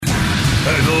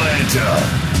Atlanta,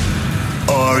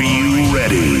 are you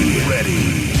ready?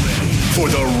 For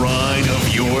the ride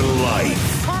of your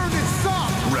life. Turn this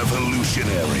up.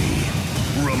 Revolutionary.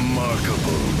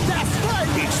 Remarkable. That's right.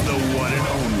 It's the one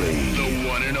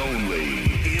and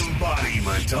only.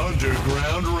 Embodiment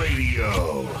Underground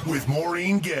Radio. With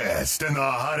Maureen Guest and the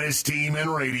hottest team in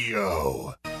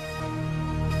radio.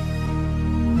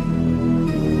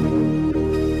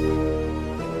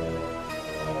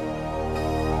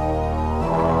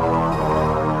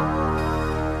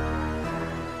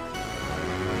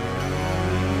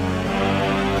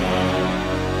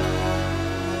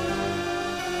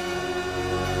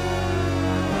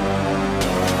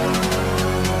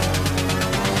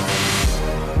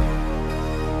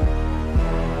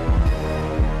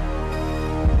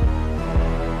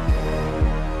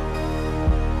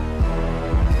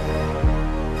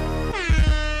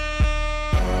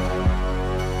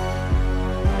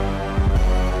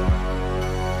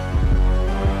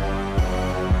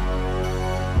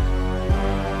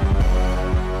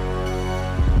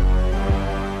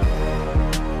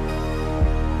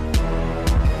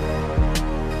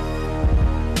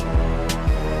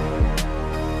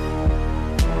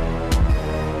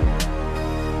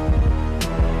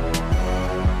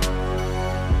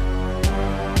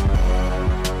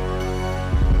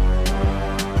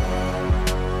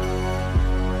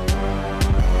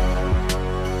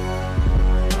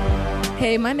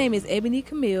 Hey, my name is Ebony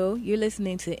Camille. You're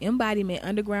listening to Embodiment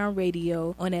Underground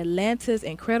Radio on Atlanta's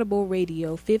Incredible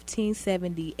Radio,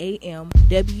 1570 AM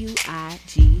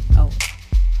WIGO.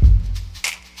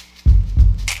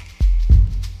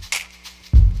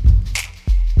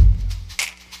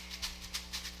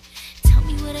 Tell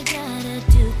me what I gotta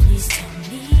do, please tell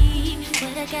me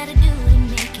what I gotta do to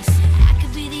make you see I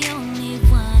could be the only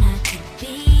one I could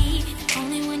be, the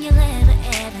only one you'll ever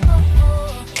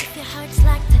need. If your heart's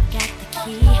locked, I got the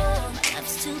key. My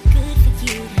love's too good for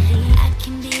you to leave. I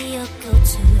can be your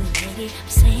go-to, baby. I'm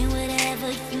saying whatever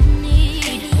you need.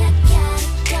 Baby, I got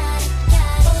it.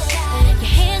 Your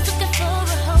hands looking for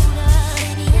a holder.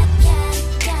 Baby, I got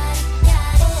it.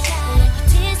 Your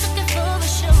tears looking for a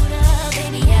shoulder.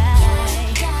 Baby, I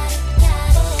got it.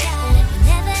 You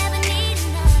never ever need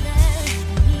another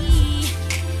me.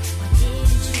 Why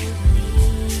didn't you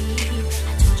believe?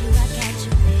 I told you I got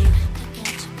you, babe. I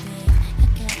got you, babe.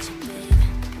 I got you, babe.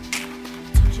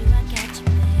 I told you I got you,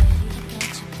 babe. I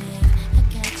got you, babe. I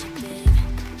got you, babe.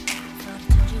 Thought I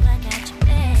told you I got you,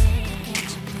 babe. I got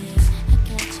you, babe. I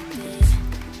got you, babe.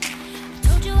 I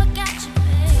told you I got you,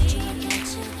 babe. Told you I got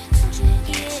you.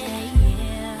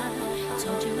 Yeah. I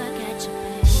told you I got you,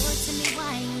 babe. Boy, tell me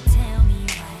why you tell me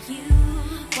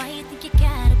why you think you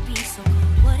gotta be so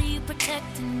cold? What are you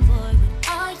protecting, boy? What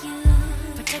are you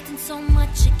protecting so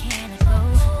much you can't let go?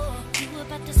 You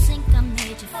about to sink, I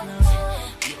made you float.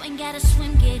 You ain't gotta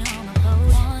swim, get on my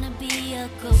boat. Wanna be a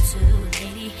go-to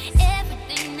lady,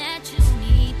 everything that you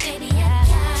need, baby. I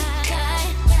got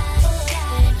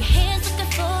your hands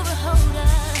looking for a holder.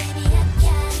 Baby, I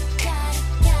got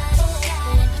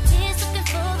your tears looking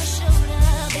for a shoulder.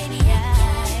 Baby, I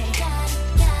got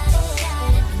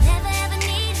never ever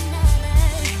need another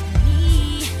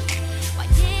me. Why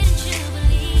didn't you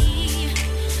believe?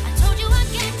 I told you I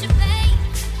got you, babe.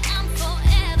 I'm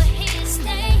forever here to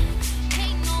stay.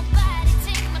 Can't nobody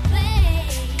take my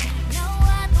place. No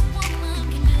other woman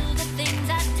can do the things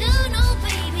I do. No,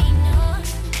 baby, no.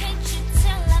 Can't you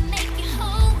tell I make you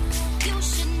whole? You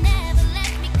should never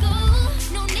let me go.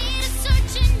 No need of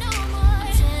searching no more.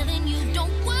 I'm telling you,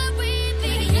 don't worry,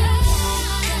 baby.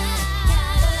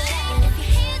 If your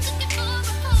hands looking for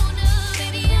a holder,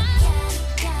 baby, I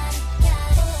got it.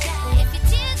 If your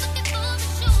tears looking for a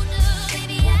shoulder,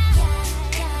 baby, I got it.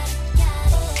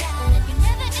 You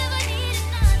never ever need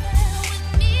another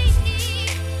with me.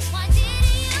 Why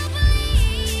didn't you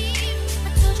believe?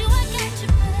 I told you I got you,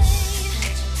 babe. I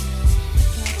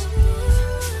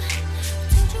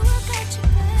told you I got you,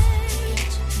 babe.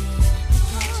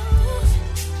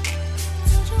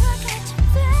 Told you I got you,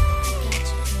 babe.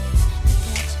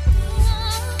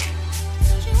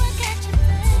 Told you I got you,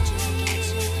 babe.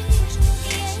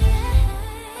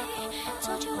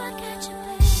 Told you I got you,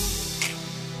 babe.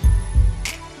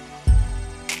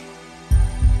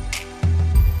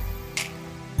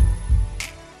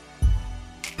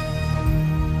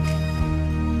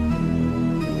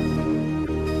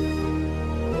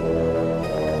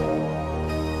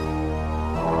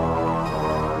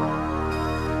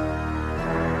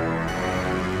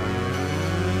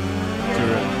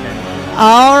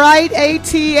 All right,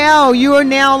 ATL, you are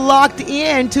now locked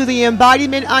in to the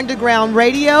Embodiment Underground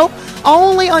Radio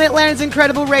only on Atlanta's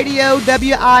Incredible Radio,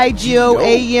 WIGO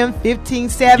AM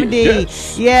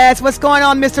 1570. Yes, what's going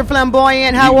on, Mr.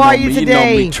 Flamboyant? How are you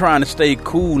today? You know me trying to stay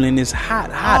cool in this hot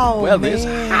weather. Man.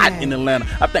 It's hot in Atlanta.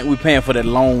 I think we're paying for that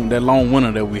long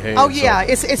winter that we had. Oh,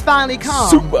 yeah, so it's finally come.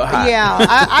 Super hot. Yeah,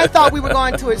 I thought we were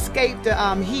going to escape the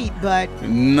heat, but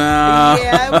nah.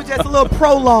 Yeah, it was just a little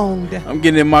prolonged. I'm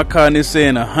getting in my car and it's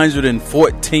saying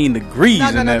 114 degrees.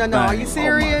 No. Are you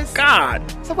serious? Oh, my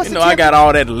God. So what's I got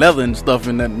all that leather and stuff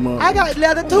in that mug. I got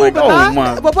leather too, like,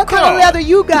 but what kind of leather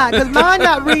you got? Because mine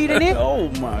not reading it. Oh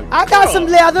my God. I got some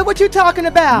leather. What you talking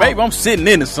about? Maybe I'm sitting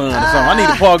in the sun or something. I need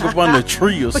to park up under a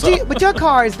tree or something. But your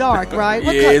car is dark, right?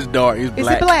 It's dark. It's black. Is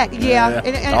it black? Yeah.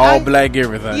 And all black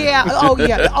everything. Yeah. Oh,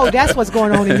 yeah. Oh, that's what's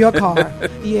going on in your car.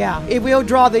 Yeah. It will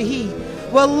draw the heat.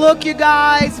 Well, look, you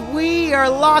guys, we are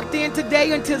locked in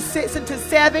today until 6 until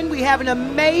 7. We have an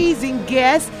amazing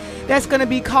guest that's going to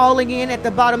be calling in at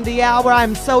the bottom of the hour.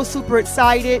 I'm so super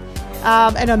excited.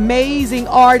 An amazing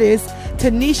artist,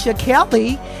 Tynisha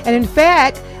Keli. And in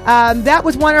fact, that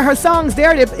was one of her songs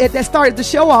there that started the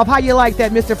show off. How you like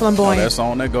that, Mr. Flamboyant? Oh, that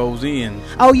song that goes in.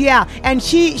 Oh, yeah. And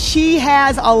she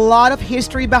has a lot of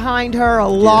history behind her, a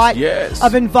lot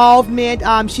of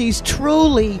involvement. She's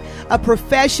truly a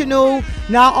professional,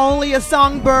 not only a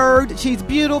songbird. She's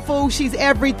beautiful. She's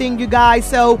everything, you guys.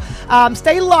 So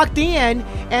stay locked in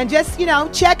and just,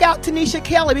 check out Tynisha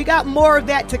Keli. We got more of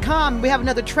that to come. We have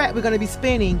another track we're going to be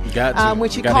spinning when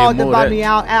she called the bottom of the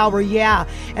hour. Yeah.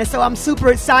 And so I'm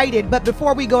super excited. But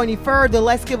before we go any further,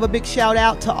 let's give a big shout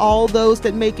out to all those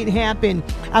that make it happen.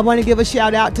 I want to give a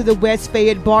shout out to the West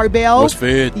Fayette Barbell. West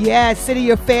Fayette. Yeah,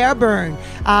 City of Fairburn.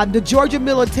 The Georgia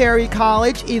Military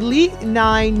College, Elite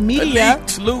 9 Media. Elite,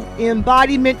 salute.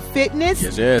 Embodiment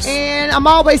Fitness. Yes. And I'm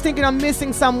always thinking I'm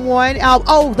missing someone.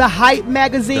 The Hype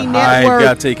Magazine the Network. Hype,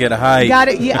 gotta take care of the Hype. Got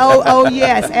it. Yeah. Oh,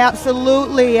 yes.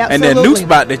 Absolutely. And that new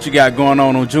spot that you got going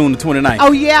on June the 29th.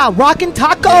 Oh, yeah. Rockin'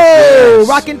 Taco. Yes.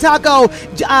 Rockin' Taco.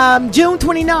 June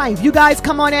 29th. You guys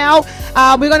come on out.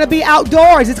 We're going to be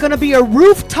outdoors. It's going to be a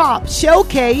rooftop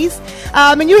showcase.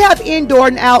 And you have indoor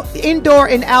and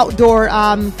outdoor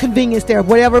convenience there,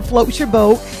 whatever floats your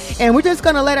boat. And we're just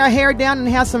going to let our hair down and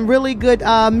have some really good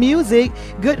music,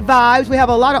 good vibes. We have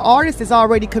a lot of artists that's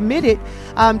already committed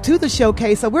to the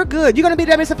showcase. So we're good. You're going to be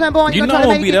there, Mr. Flamboyant? You know I'm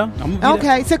going to be there.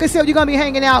 Okay. Sickle Silk, you're going to be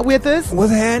hanging out with us.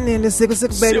 What's happening? The Sickle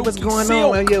Silk, baby. What's going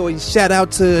on? Yeah, well, shout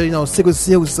out to, Sickle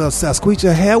Silk's Sasquatch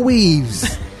hair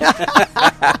weaves.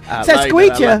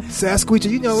 Sasquatch.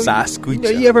 Sasquatch.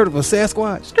 Sasquatch. You ever heard of a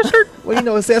Sasquatch? Well,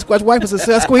 a Sasquatch wife is a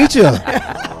Sasquatch.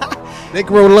 They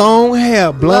grow long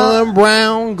hair, blonde,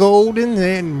 brown, golden,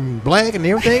 and black, and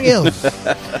everything else.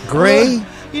 Gray.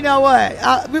 You know what?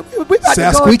 We're about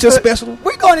Sasquatch to go special.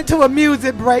 We're going into a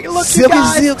music break. Look, Silky you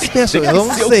guys. Silk special.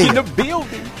 In the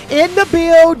building. In the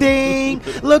building.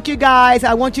 Look, you guys,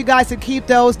 I want you guys to keep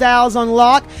those dials on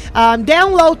lock.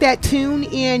 Download that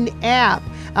TuneIn app.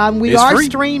 We are free.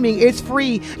 Streaming. It's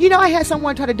free. I had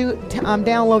someone try to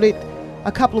download it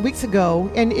a couple of weeks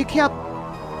ago, and it kept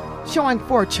showing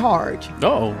for a charge.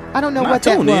 Oh, I don't know what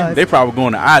that was. They probably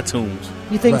going to iTunes.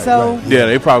 You think so? Right. Yeah,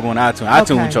 they probably going to iTunes.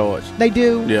 Okay. iTunes charge. They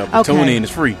do? Yeah, but TuneIn is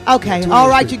free. Okay. All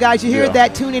right, you guys. You hear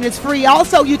that? TuneIn is free.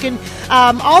 Also, you can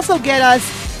also get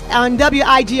us on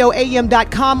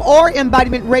WIGOAM.com or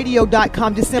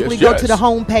embodimentradio.com. Just simply go to the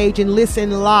homepage and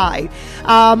listen live.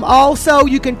 Also,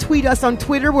 you can tweet us on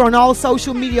Twitter. We're on all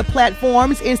social media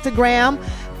platforms, Instagram,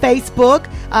 Facebook,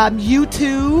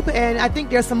 YouTube, and I think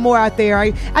there's some more out there.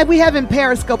 We haven't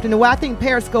Periscoped in a while. I think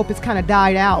Periscope has kind of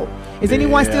died out. Is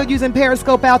anyone still using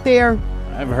Periscope out there?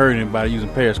 I haven't heard anybody using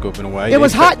Periscope in a while. It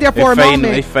was hot there for a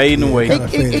moment. They fading away.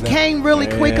 It came really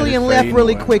quickly and left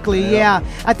really quickly. Yeah.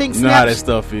 I think you know how that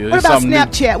stuff is. What about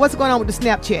Snapchat? What's going on with the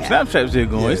Snapchat? Snapchat's still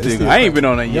going. It's still going. I ain't been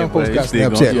on that yet. Young folks got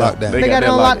Snapchat locked down. They got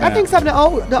it locked down. I think some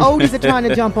of the oldies are trying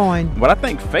to jump on. But I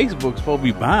think Facebook's supposed to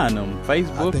be buying them.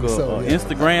 Facebook or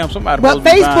Instagram. Somebody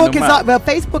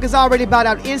Facebook is already bought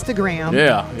out Instagram.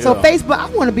 Yeah. So Facebook, I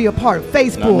want to be a part of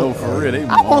Facebook. I know, for real.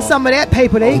 I want some of that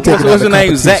paper they got. What's his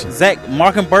name? Zach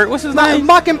Markenberg. What's his name?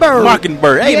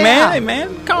 Mockingbird. Hey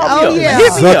man, call me up.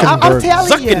 Hit me up. I'm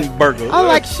telling you. I'm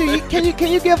like, shoot, can you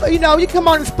give, you come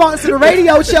on and sponsor the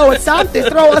radio show or something,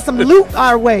 throw us some loot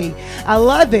our way. I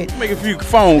love it. Make a few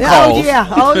phone calls.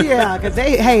 Oh yeah, because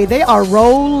they are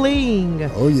rolling.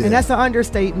 Oh yeah, and that's an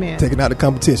understatement. Taking out the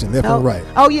competition left and right.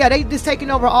 Oh yeah, they just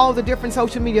taking over all the different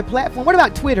social media platforms. What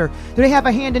about Twitter? Do they have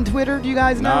a hand in Twitter? Do you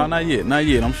guys know? No, not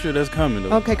yet. I'm sure that's coming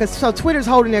though. Okay, because Twitter's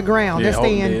holding their ground. They're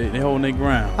staying. They're holding their the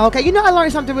ground. Okay, I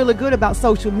learned something really good about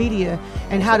social media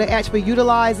and how to actually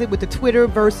utilize it with the Twitter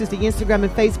versus the Instagram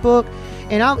and Facebook.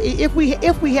 And if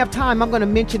we have time, I'm going to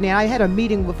mention that I had a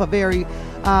meeting with a very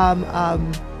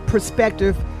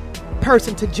prospective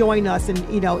person to join us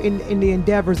in the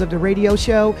endeavors of the radio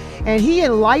show, and he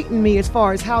enlightened me as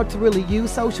far as how to really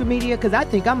use social media, because I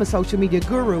think I'm a social media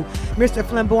guru. Mr.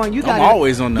 Flamboyant, you got I'm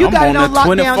always on there. I'm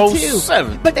on that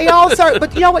 24/7. But they all serve.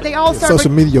 But you know what? They all serve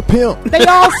social media pimp. They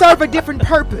all serve a different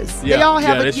purpose. Yeah, they all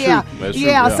have that's true. That's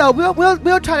true. So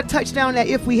we'll try to touch down on that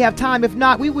if we have time. If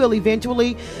not, we will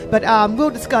eventually. But we'll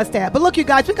discuss that. But look, you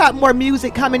guys, we got more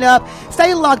music coming up.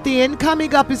 Stay locked in.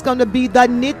 Coming up is going to be the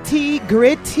Nitty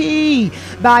Gritty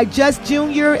by Just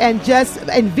Junior and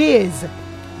Viz.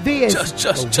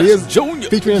 Just Junior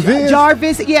featuring Viz.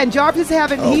 Jarvis. Yeah, and Jarvis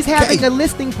he's having a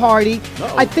listening party.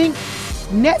 Uh-oh. I think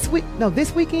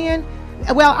this weekend.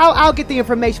 Well, I'll get the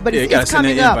information, but it's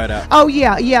coming up. Oh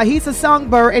yeah, he's a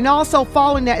songbird, and also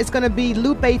following that, it's going to be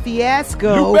Lupe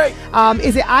Fiasco.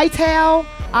 Is it Idol,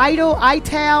 Rose?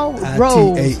 ITAL.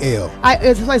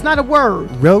 So it's not a word.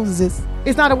 Roses.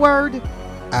 It's not a word.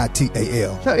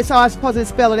 ITAL. So I'm supposed to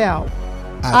spell it out.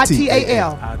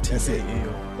 ITAL.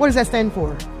 What does that stand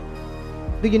for?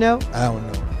 Do you know? I don't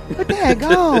know. But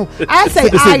daggone. I say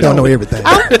I don't know everything.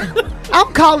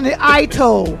 I'm calling it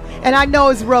Idol, and I know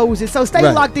it's Roses. So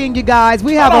stay locked in, you guys.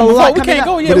 We have a lot coming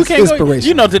up. We can't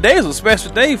go. Today is a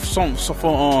special day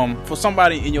for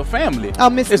somebody in your family. Oh,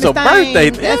 Miss It's a birthday.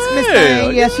 That's Miss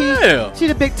Thang. Yeah, she's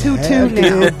a big tutu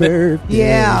now. Birthday.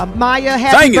 Yeah, Maya,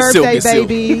 happy birthday,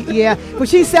 baby. Yeah, well,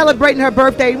 she's celebrating her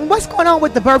birthday. What's going on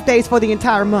with the birthdays for the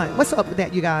entire month? What's up with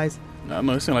that, you guys? I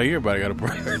know it seems like everybody got a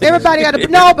birthday. Everybody got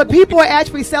no, but people are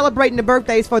actually celebrating the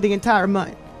birthdays for the entire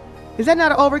month. Is that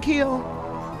not an overkill?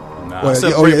 Nah, that's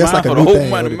like a new thing.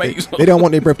 They don't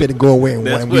want their birthday to go away in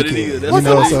one weekend.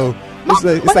 So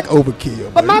it's like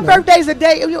overkill. But my birthday's a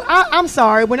day. I'm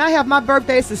sorry. When I have my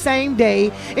birthday, it's the same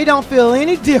day. It don't feel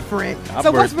any different.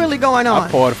 What's really going on?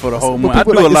 I party for the whole month. I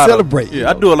do a lot to celebrate.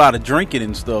 I do a lot of drinking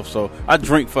and stuff. So I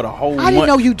drink for the whole month. I didn't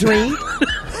know you drink.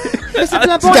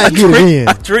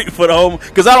 I drink for the whole,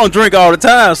 because I don't drink all the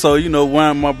time. So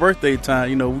when my birthday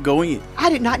time, we go in. I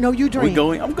did not know you drink.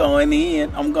 I'm going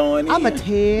in. I'm a tell.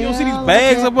 You don't see these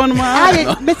bags up under my eyes?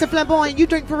 Mr. Flamboyant, you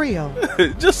drink for real?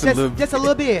 just a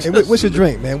little bit. Hey, what's your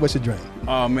drink, man? What's your drink?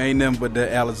 Oh man, ain't nothing but the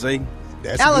Alizé.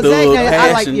 Alizé,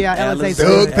 I like Alizé.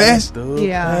 Thug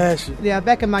Passion. Yeah.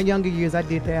 Back in my younger years, I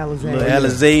did the Alizé.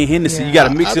 Alizé and Hennessy, you got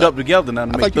to mix it up together now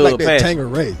to make Thug Passion. I thought you liked that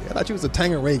Tangeray. I thought you was a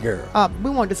Tangeray girl.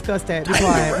 We won't discuss that. Be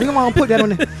quiet. We won't put that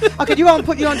on. Okay, you won't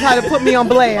try to put me on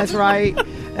blast, right?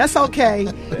 That's okay.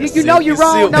 You know you're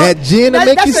wrong. No, that gin to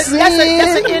make you sin.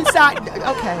 That's an inside.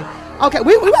 Okay,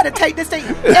 we got to take this thing.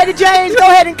 Eddie James, go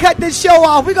ahead and cut this show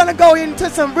off. We're going to go into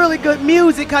some really good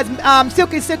music because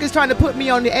Silky Silk is trying to put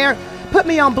me on the air. Put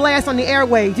me on blast on the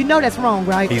airwaves. You know that's wrong,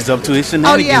 right? He's up to his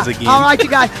shenanigans again. All right, you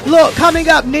guys. Look, coming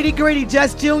up, Nitty Gritty,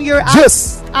 Just Junior.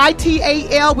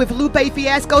 ITAL with Lupe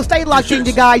Fiasco. Stay locked in,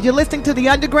 you guys. You're listening to The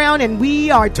Underground, and we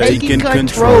are taking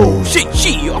control.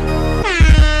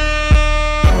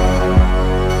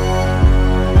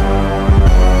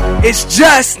 It's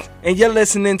Just, and you're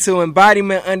listening to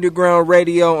Embodiment Underground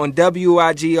Radio on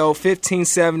WIGO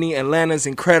 1570, Atlanta's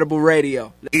Incredible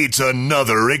Radio. It's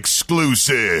another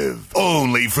exclusive,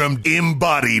 only from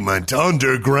Embodiment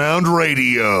Underground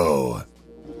Radio.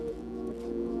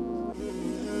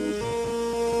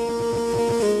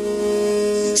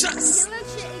 Just.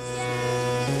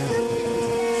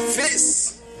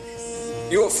 Fist.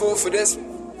 You a fool for this one?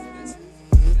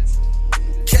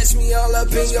 Catch me all up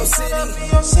in your city.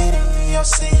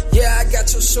 Yeah, I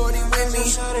got your shorty with me.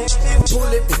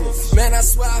 Bulletproof. Man, I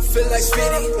swear I feel like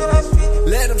 50.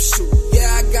 Let them shoot. Yeah,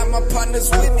 I got my partners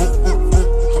with me.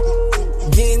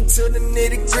 Getting to the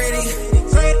nitty gritty.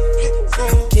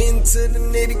 Getting to the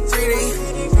nitty gritty.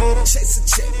 Chase a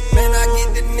check. Man, I get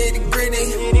the nitty gritty.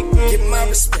 Get my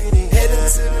respect. Heading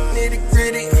to the nitty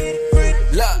gritty.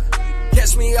 Look.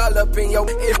 Catch me all up in your.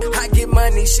 If I get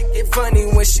money, she get funny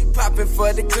when she poppin'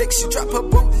 for the click. She drop her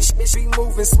booty, she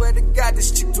moving. Swear to God,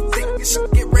 this chick too thick. She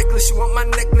get reckless. She want my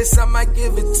necklace, I might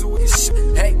give it to her.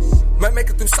 Hey, might make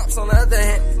her through stops on the other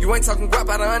hand. You ain't talking guap,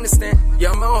 I don't understand.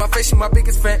 Yeah, I'm on her face, she my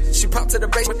biggest fan. She pop to the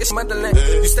basement, it's motherland.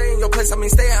 You stay in your place, I mean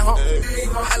stay at home. You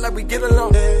gon' act like we get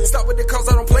along. Start with the calls,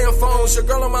 I don't play on phones. Your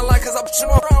girl on my line, cause I put you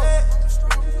on wrong.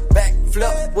 Back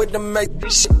flip with the make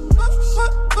shit.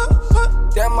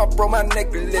 Damn, I broke my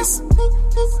necklace.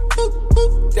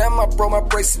 Damn, I broke my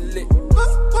bracelet.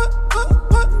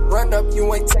 Run up,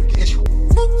 you ain't taking it.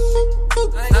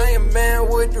 I am man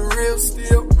with the real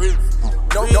steel.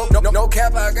 No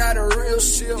cap, I got a real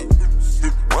shield.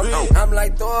 I'm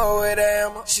like, throw away the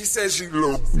hammer. She said she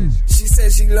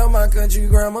love my country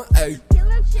grandma. Ay.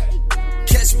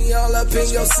 Catch me all up in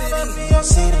your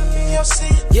city.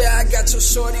 Yeah, I got your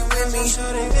shorty with me.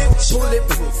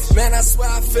 Bulletproof. Man, I swear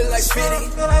I feel like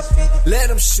 50. Let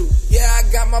them shoot. Yeah, I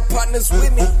got my partners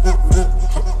with me.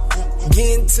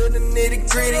 Getting to the nitty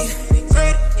gritty.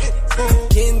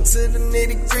 Getting to the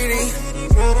nitty gritty.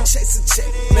 Chase a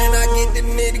check. Man, I get the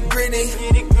nitty gritty.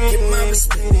 Get my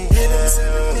respect. Heading to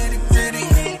the nitty gritty.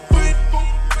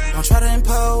 Don't try to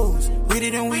impose. Read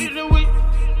it and weep.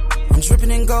 I'm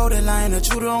dripping in gold and lying a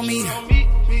Judah on me.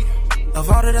 Of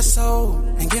all that I sold,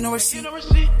 ain't get no receipt.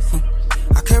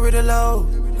 I carry the load,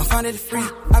 I'm finding it free.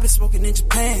 I been smoking in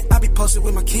Japan, I be posted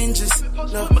with my kinjas.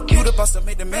 Look, you the boss that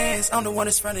made the mans, I'm the one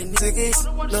that's running tickets.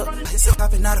 Look, it's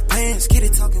popping out of pants, get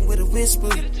it talking with a whisper.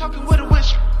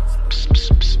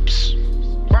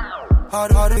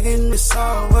 Harder getting this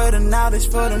all, where the knowledge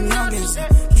for them youngins.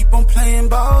 Keep on playing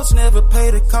balls, never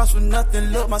pay the cost for nothing.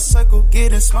 Look, my circle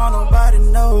getting small, nobody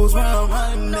knows where I'm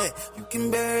running at. You can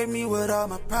bury me with all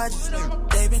my projects.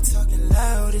 They been talking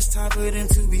loud, it's time for them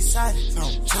to be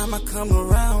silent. Time I come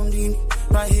around,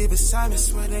 right here beside me.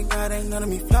 Swear to God, ain't none of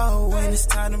me flow when it's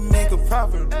time to make a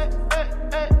profit.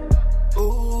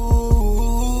 Ooh.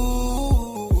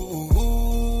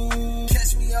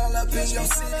 Catch me all up in your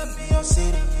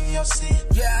city.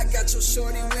 Yeah, I got your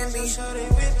shorty with me.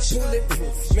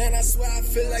 Bulletproof. Man, I swear I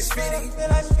feel like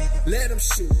 50. Let them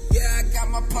shoot. Yeah, I got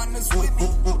my partners with me.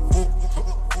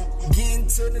 Getting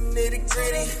to the nitty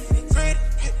gritty.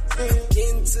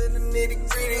 Getting to the nitty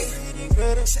gritty.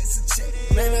 Chase a check.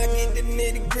 Man, I get the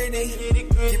nitty gritty.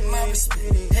 Get my respect.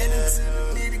 Heading to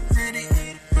the nitty gritty.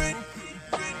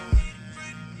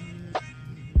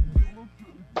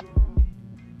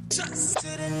 To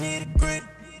the nitty gritty.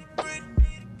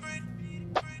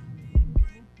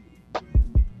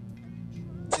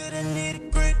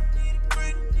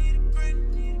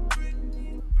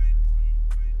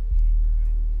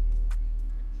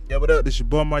 Yeah, what up? This your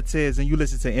boy Martez, and you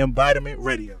listen to Embodiment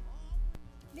Radio.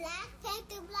 Black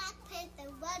Panther,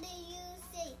 what do you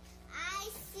see? I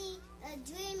see a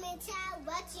dreaming child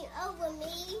watching over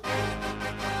me.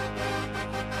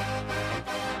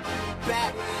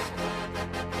 Back.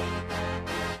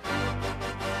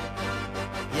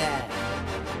 Yeah.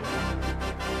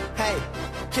 Hey,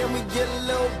 can we get a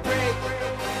little break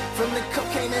from the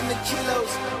cocaine and the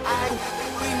kilos?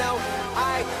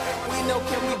 We know,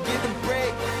 can we get a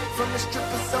break from the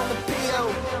strippers on the PO?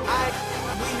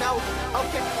 We know,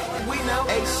 okay, we know.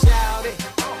 Hey, shout it,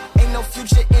 ain't no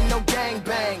future in no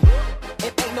gangbang.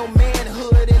 It ain't no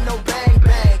manhood in no bang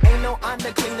bang. Ain't no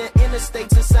honor cleaner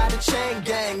interstates inside a chain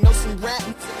gang. No some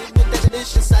rapping with that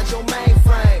dish inside your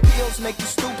mainframe. Pills make you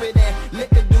stupid and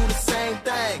liquor do the same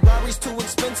thing. Rari's too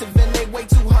expensive and they way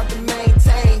too hard to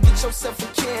maintain. Get yourself a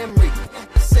Camry.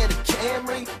 Said a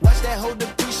Camry, watch that hoe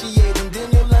depreciate and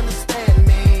then you'll understand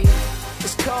me.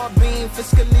 It's called being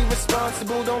fiscally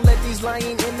responsible. Don't let these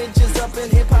lying images up in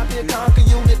hip-hop here conquer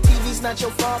you. The TV's not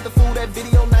your father, fool, that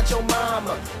video not your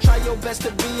mama. Try your best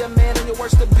to be a man and your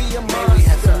worst to be a monster. May we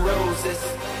have some roses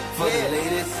for the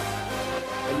ladies.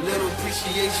 A little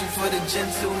appreciation for the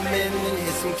gentlemen and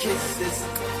here's some kisses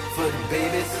for the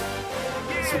babies.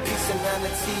 Some peace and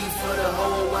humanity for the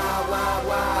whole wow.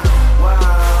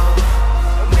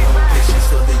 Patience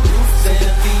for the youth,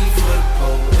 sympathy for the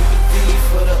poor, empathy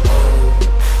for the old.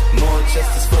 More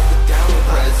justice for the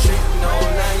downright. No,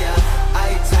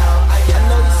 I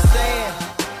know you're saying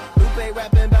Lupe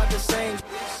rapping about the same.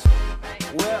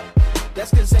 Well,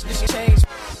 that's cause this changed.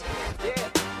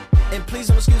 And please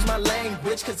don't excuse my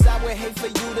language, cause I would hate for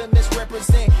you to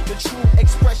misrepresent the true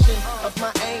expression of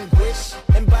my anguish.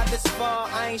 And by this far,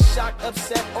 I ain't shocked,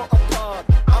 upset, or appalled.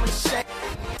 I'm ashamed.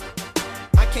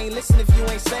 I can't listen if you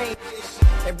ain't saying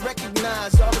and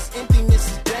recognize all this emptiness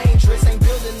is dangerous. Ain't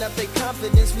building up their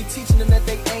confidence, we teaching them that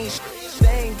they ain't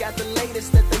They ain't got the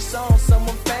latest that they saw on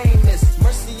someone famous.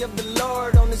 Mercy of the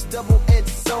Lord on this double-edged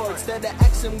sword. Instead of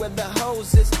asking where the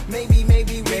hose is, maybe we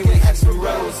can have some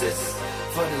roses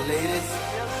for the ladies.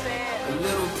 A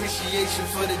little appreciation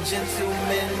for the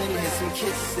gentlemen and here's some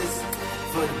kisses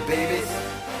for the babies.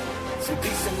 Some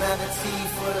peace and humanity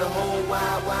for the whole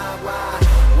wow.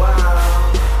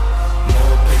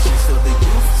 More patience for the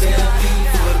youth, sympathy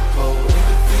for the poor,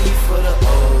 empathy for the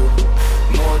old.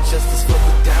 More justice for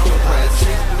the downright.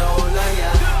 No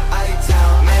liar, I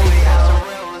tell. Man, we have some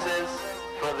roses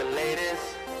for the ladies.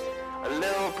 A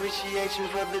little appreciation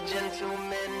for the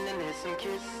gentlemen and here's some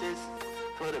kisses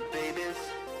for the babies.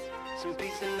 Some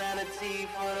peace and humanity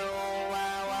for the whole wow.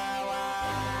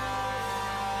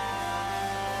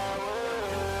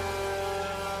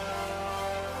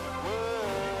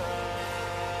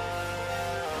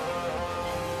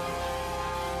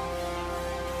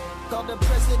 Called the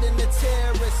president a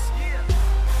terrorist.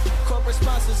 Corporate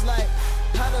sponsors like,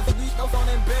 how the f*** you don't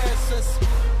embarrass us?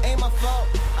 Ain't my fault,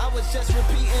 I was just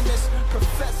repeating this.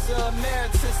 Professor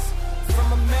Emeritus from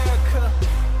America,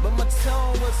 but my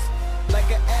tone was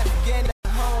like an Afghan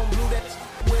at home. Blew that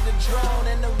with a drone,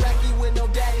 and Iraqi with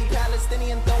no daddy,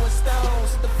 Palestinian throwing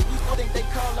stones. The f*** you think they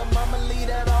call her mama,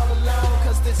 leave that all alone.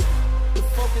 Cause the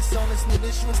focus on this nigga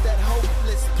was that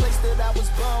hopeless place that I was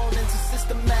born into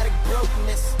systematic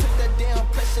brokenness. Took that damn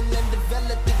oppression and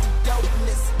developed it to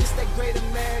dopeness. It's that great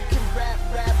American rap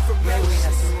for May we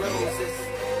have some roses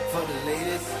for the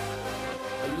latest.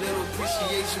 A little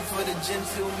appreciation for the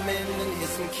gentlemen, and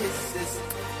here's some kisses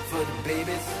for the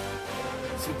babies.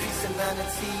 Some peace and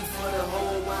unity for the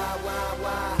whole wide.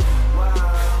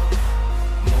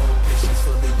 More patience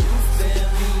for the youth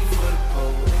and me for the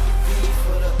poor, me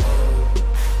for the old.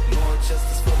 More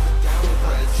justice for the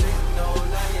downtrodden. No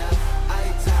liar, I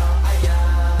tell,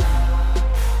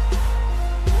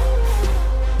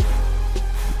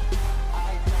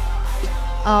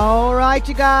 All right,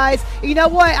 you guys. You know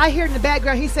what? I hear in the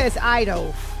background he says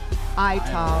idol.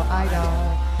 Idol.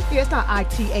 Yeah, it's not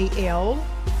ITAL.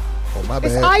 Oh, my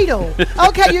bad. It's idol.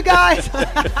 Okay, you guys.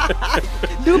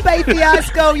 Lupe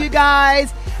Fiasco, you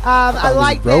guys. I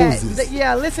like that.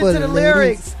 Yeah, listen to the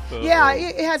lyrics. Yeah,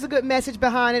 it has a good message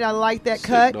behind it. I like that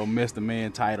cut. Don't mess the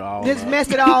man title all Just up.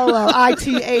 messed it all up.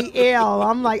 ITAL.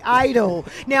 I'm like idol.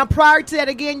 Now, prior to that,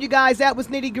 again, you guys, that was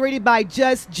Nitty Gritty by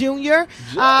Just Jr.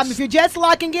 If you're just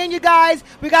locking in, you guys,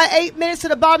 we got 8 minutes to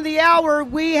the bottom of the hour.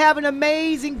 We have an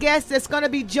amazing guest that's going to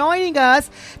be joining us,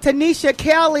 Tynisha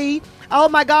Keli. Oh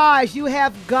my gosh, you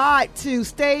have got to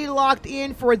stay locked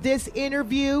in for this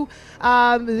interview.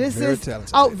 This very is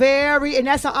talented. Very, and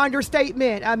that's an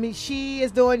understatement. I mean, she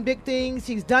is doing big things.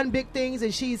 She's done big things,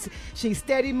 and she's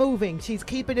steady moving. She's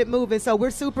keeping it moving. So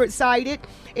we're super excited,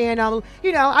 and I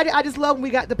just love when we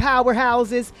got the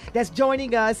powerhouses that's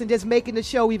joining us and just making the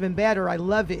show even better. I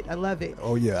love it.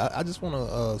 Oh yeah, I just want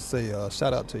to say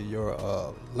shout out to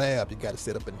your lab you got to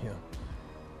set up in here.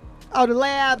 Oh, the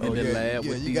lab. In the lab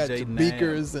with you DJ got your Nam.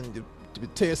 beakers and your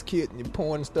test kit, and you're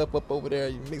pouring stuff up over there.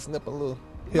 You're mixing up a little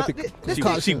healthy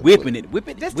She whipping it.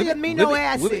 This the amino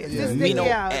acids. Amino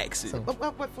acids.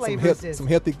 What flavor is this? Some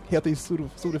healthy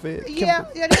Sudafed. Yeah,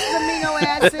 this is amino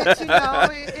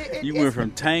acids. You went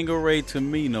from Tangeray to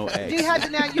amino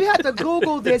acids. You have to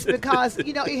Google this because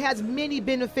it has many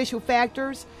beneficial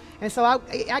factors. And so I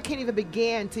can't even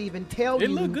begin to even tell you. It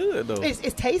look good, though.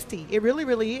 It's tasty. It really,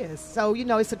 really is. So,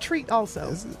 it's a treat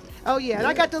also. And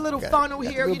I got the little funnel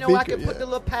here. I can put the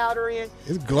little powder in.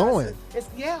 It's glowing.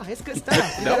 It's good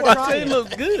stuff. It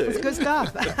looks good. It's good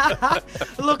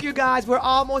stuff. Look, you guys, we're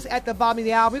almost at the bottom of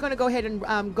the hour. We're going to go ahead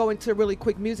and go into a really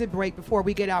quick music break before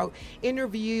we get our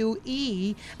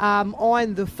interviewee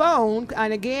on the phone.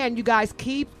 And again, you guys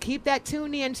keep that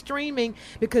tune in streaming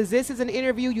because this is an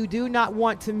interview you do not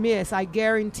want to miss. I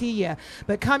guarantee you.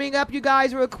 But coming up, you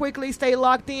guys, real quickly, stay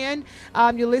locked in.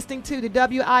 You're listening to the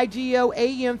WIGO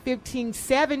AM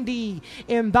 1570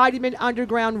 Embodiment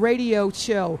Underground Radio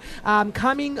Show.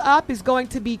 Coming up is going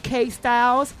to be K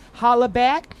Styles, Holla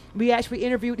Back. We actually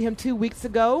interviewed him 2 weeks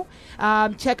ago.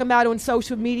 Check him out on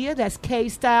social media. That's K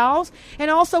Styles.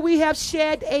 And also we have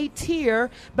Shed a Tear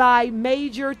by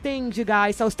Major Things, you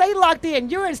guys. So stay locked in.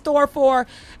 You're in store for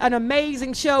an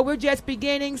amazing show. We're just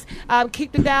beginnings.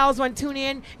 Keep the dials on. Tune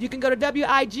in. You can go to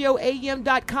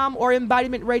WIGOAM.com or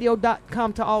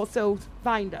embodimentradio.com to also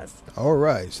find us. All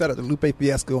right. Shout out to Lupe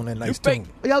Fiasco on that nice tune.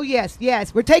 Oh, yes.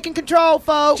 We're taking control,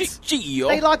 folks.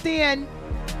 Stay locked in.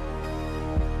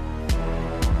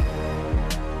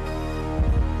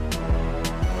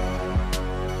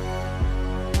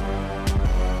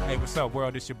 What's up,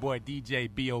 world? It's your boy DJ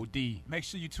BOD. Make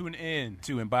sure you tune in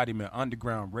to Embodiment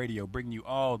Underground Radio, bringing you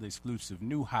all the exclusive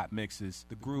new hot mixes,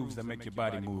 the grooves that make your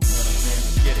body move.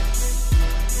 Get it.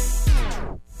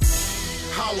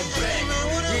 Holla back,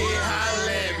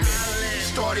 holla at me.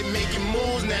 Started making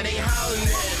moves, now they hollering at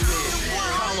me.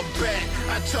 Holla back,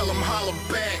 I tell them holla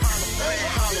back.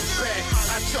 Holla back,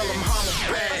 I tell them holla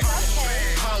back.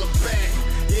 Holla back,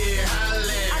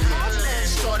 holla at me.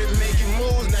 Started making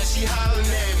moves, now she hollering at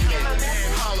me.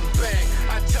 Holla back,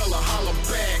 I tell her holla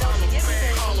back.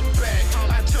 Holla back,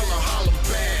 I tell her holla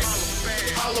back.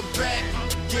 Holla back,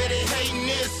 yeah they hating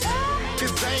this.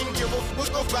 Cause I ain't give a fuck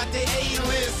about the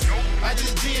A-list. I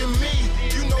just did me,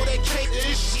 you know that cake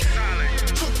is shit.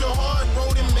 Took the hard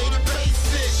road and made it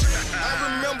basic.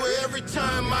 I remember every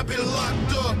time I been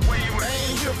locked up. I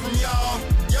ain't hear from y'all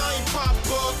ain't pop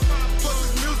up. Plus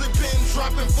this music been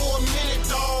dropping for a minute,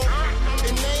 dawg.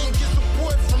 And they ain't get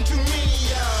support from too many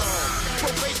y'all.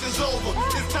 Probation's over,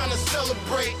 it's time to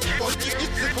celebrate. Or get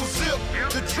it triple zip,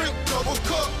 the drink double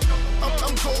cup.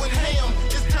 I'm going ham,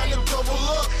 it's time to double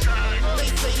up. They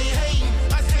say they hating,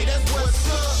 I say that's what's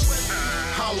up.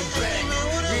 Holla back,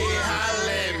 yeah,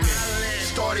 holla at me.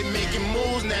 Started making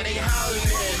moves, now they hollering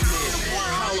at me.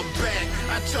 Holla back,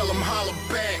 I tell them holla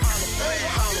back.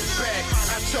 Holla back,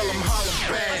 I tell them holla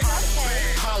back.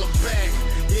 Holla back,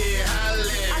 yeah, holla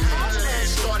at me.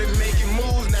 Started making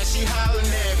moves, now she hollering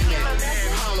at me.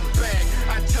 Holla back,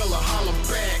 I tell her holla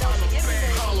back.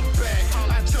 Holla back,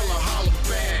 I tell her holla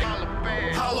back.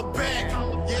 Holla back,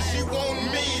 yeah, she want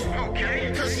me.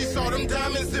 Cause she saw them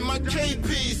diamonds in my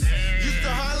K-piece. Used to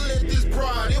holler at this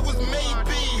broad, it was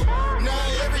maybe. Now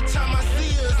every time I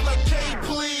see her, it's like, hey,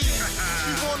 please.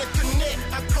 She wanna connect,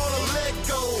 I call her let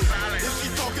go. If she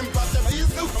talking about that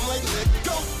visa, I'm like, let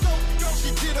go. She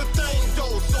did her thing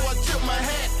though, so I tip my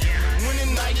hat. When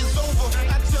the night is over,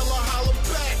 I tell her holla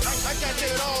back. I got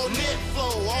that all net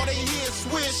flow, all they hear is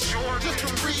swish. Just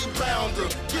a rebounder,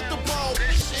 get the ball,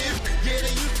 shit. Yeah,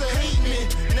 they used to hate me,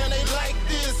 now they like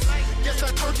this. Guess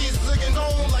I turned these zigging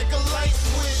on like a light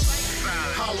switch.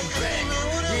 Holla back,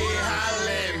 yeah,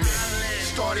 holla at me.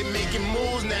 Started making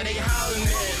moves, now they hollering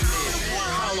at me.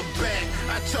 Holla back,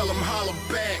 I tell them holla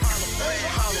back.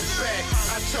 Holla back,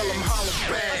 I tell them holla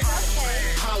back.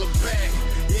 Holla back,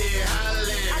 yeah, holla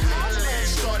at me.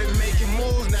 Started making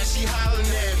moves, now she hollering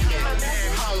at me.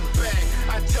 Holla back,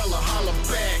 I tell her holla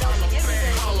back.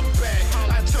 Holla back,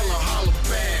 I tell her holla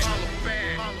back.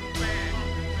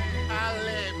 Holla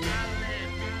at me.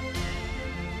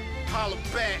 Holla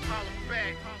back.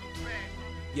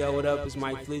 Yo, what up? It's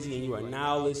Mike Flizzy, and you are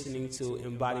now listening to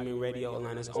Embodiment Radio,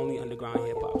 Atlanta's only underground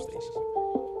hip-hop station.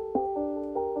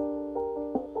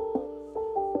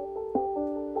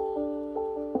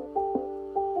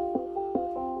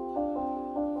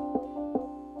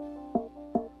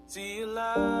 See you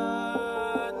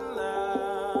line,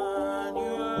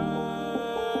 you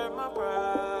hurt my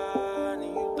pride,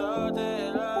 and you thought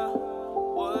that I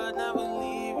would never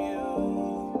leave you.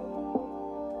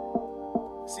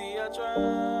 See, I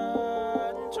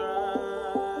tried and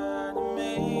tried to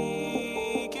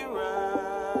make it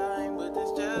right, but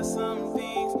there's just some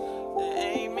things that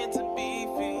ain't meant to be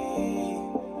free.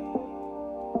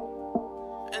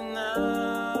 And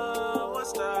now I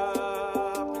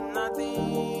stop and I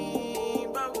think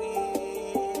about we,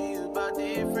 about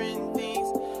different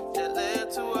things that led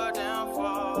to our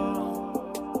downfall.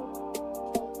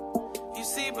 You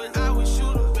see, but I wish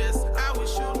you the best, I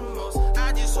wish you the most.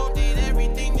 I just hope that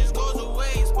everything just goes the way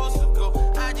it's supposed to go.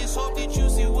 I just hope that you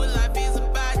see what life is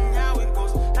about and how it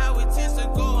goes, how it tends to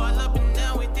go all up and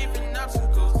down with different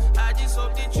obstacles. I just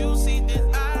hope that you see that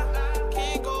I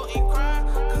can't go and cry,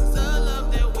 cause the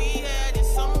love that we had is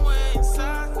somewhere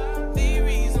inside. The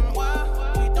reason why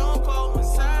we don't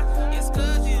coincide is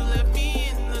cause you left me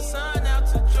in the sun out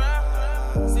to dry.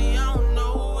 See, I don't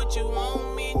know what you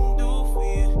want me to do for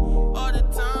you. All the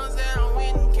times that I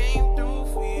went and came through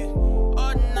for you.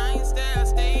 All the nights that I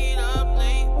stayed up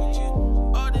late with you.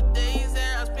 All the days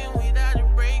that I spent without a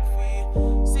break for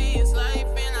you. See, it's life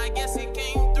and I guess it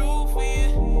came through for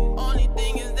you. Only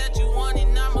thing is that you wanted,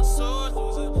 I'm a sore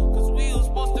loser. Cause we were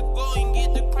supposed to go and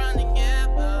get the crown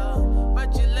together.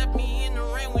 But you left me in the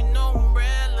rain with no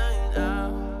umbrella, and I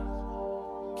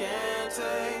can't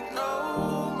take no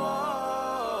more.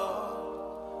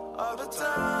 All the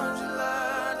times you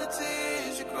lied, the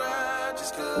tears you cried,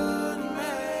 just couldn't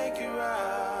make it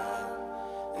right.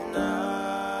 And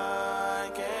I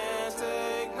can't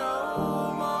take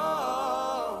no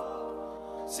more.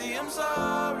 See, I'm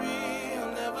sorry,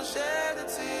 I'll never shed a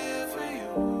tear for you.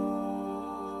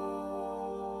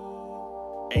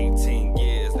 18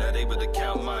 years, not able to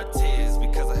count my tears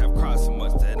because I have cried so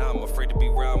much that I'm afraid to be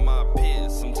around my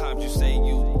peers. Sometimes you say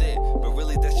you did, but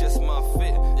really that's just my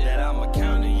fear that I'm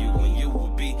counting you when you will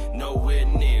be nowhere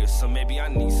near. So maybe I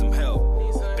need some help,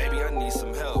 baby, I need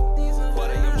some help.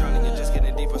 But I am drowning and just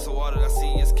getting deeper, so all that I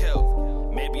see is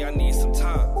kelp. Maybe I need some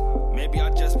time, maybe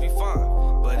I'll just be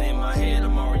fine. But in my head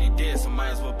I'm already dead, so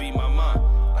might as well be my mind.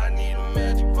 I need a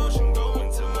magic potion, go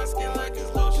into my skin like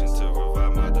it's lotion to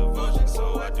revive my devotion,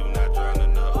 so I do not drown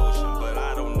in the ocean. But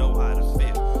I don't know how to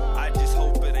feel, I just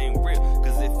hope it ain't real.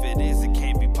 Cause if it is, it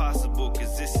can't be possible,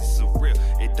 cause this is surreal.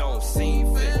 It don't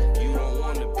seem fair, you don't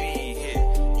wanna be here.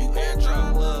 You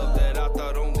airdrop love that I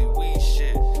thought only we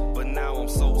shared, but now I'm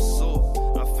so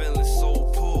sore, I'm feeling so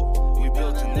poor. We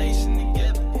built a nation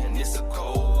together, and it's a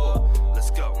cold war. Let's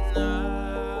go.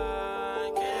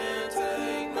 I can't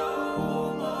take no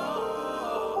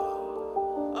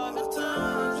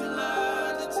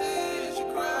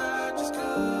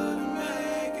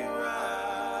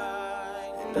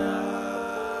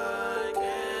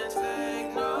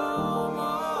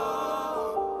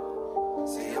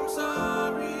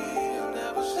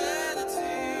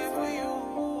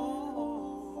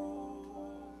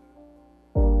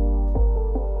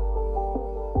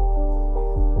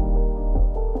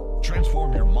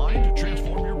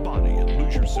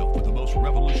yourself with the most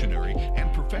revolutionary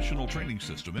and professional training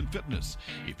system in fitness.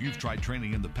 If you've tried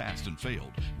training in the past and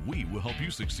failed, we will help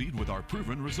you succeed with our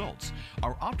proven results.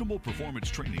 Our optimal performance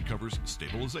training covers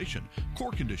stabilization,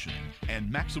 core conditioning,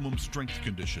 and maximum strength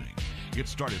conditioning. Get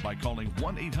started by calling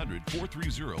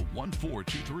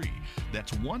 1-800-430-1423.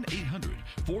 That's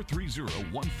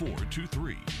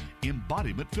 1-800-430-1423.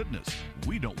 Embodiment Fitness.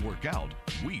 We don't work out,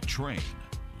 we train.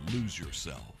 Lose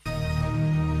yourself.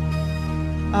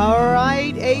 All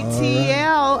right,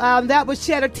 ATL. That was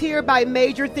Shed a Tear by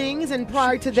Major Things, and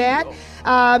prior to that,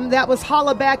 that was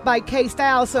Holla Back by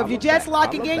K-Style. So if you're just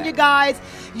locking in, you guys,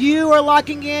 you are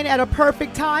locking in at a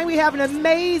perfect time. We have an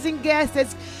amazing guest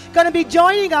that's going to be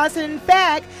joining us, and in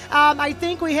fact, I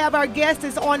think we have our guest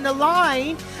is on the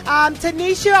line.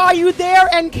 Tynisha, are you there,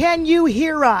 and can you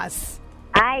hear us?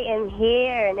 I am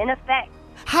here and in effect.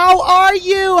 How are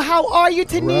you? How are you,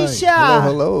 Tynisha? Right.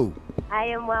 Hello. I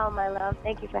am well, my love.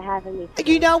 Thank you for having me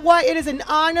today. You know what? It is an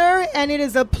honor and it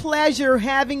is a pleasure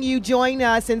having you join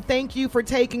us, and thank you for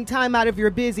taking time out of your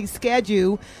busy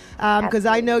schedule, because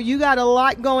I know you got a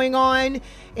lot going on,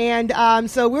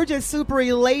 and so we're just super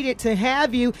elated to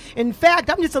have you. In fact,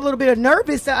 I'm just a little bit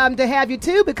nervous to have you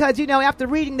too, because, you know, after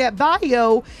reading that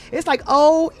bio, it's like,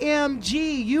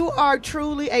 OMG, you are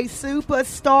truly a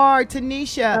superstar,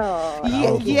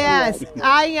 Tynisha. Yes,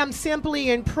 I am simply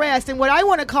impressed. And what I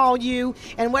want to call you,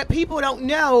 and what people don't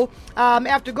know,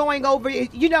 after going over,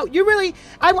 you know, you really,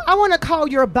 I want to call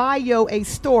your bio a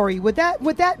story. Would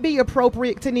that be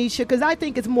appropriate, Tynisha? Because I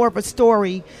think it's more of a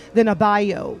story than a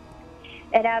bio.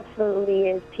 It absolutely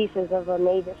is pieces of a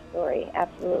major story,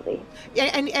 absolutely.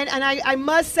 And I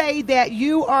must say that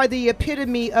you are the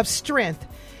epitome of strength,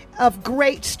 of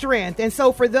great strength. And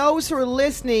so for those who are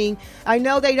listening, I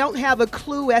know they don't have a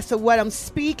clue as to what I'm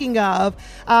speaking of,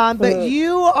 but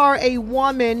you are a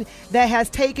woman that has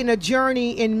taken a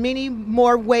journey in many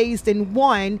more ways than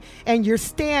one, and you're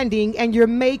standing and you're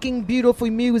making beautiful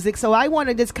music. So I want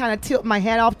to just kind of tilt my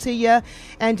hat off to you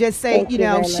and just say, you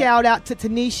know, shout out to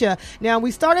Tynisha. Now,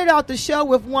 we started out the show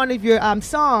with one of your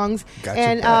songs,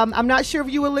 and I'm not sure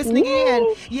if you were listening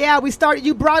in. Yeah,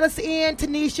 you brought us in,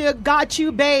 Tynisha, Got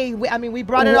You, Babe. I mean, we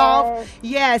brought it off.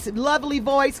 Yes, lovely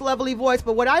voice.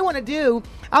 But what I want to do,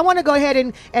 I want to go ahead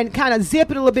and kind of zip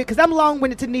it a little bit, because I'm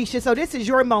long-winded, Tynisha, so this is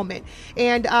your moment.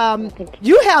 And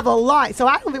you have a lot, so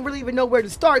I don't really even know where to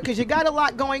start, because you got a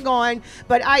lot going on.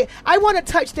 But I want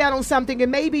to touch down on something,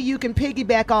 and maybe you can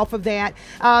piggyback off of that.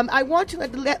 I want to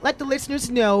let the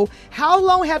listeners know, how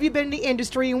long have you been in the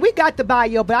industry? And we got the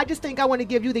bio, but I just think I want to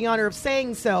give you the honor of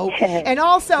saying so. And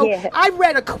also, I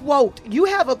read a quote. You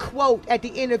have a quote at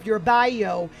the end of your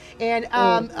bio, and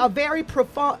a very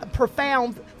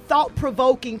profound,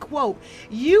 thought-provoking quote.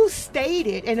 You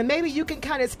stated, and maybe you can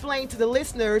kind of explain to the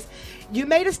listeners, you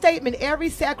made a statement: every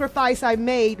sacrifice I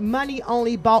made, money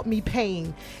only bought me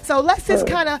pain. So let's just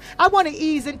kind of, I want to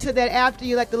ease into that after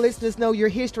you let the listeners know your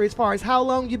history as far as how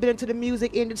long you've been into the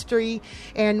music industry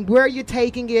and where you're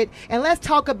taking it, and let's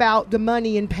talk about the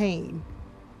money and pain.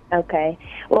 Okay.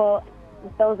 Well,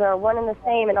 those are one and the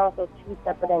same, and also two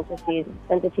separate entities,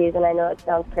 and I know it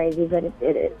sounds crazy, but it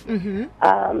is.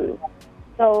 Mm-hmm.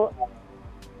 So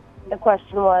the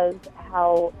question was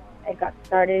how I got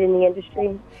started in the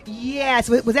industry. Yes.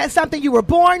 Was that something you were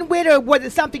born with, or was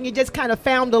it something you just kind of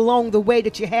found along the way,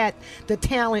 that you had the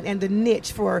talent and the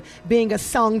niche for being a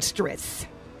songstress?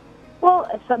 Well,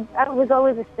 so I was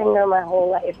always a singer my whole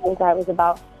life. Since I was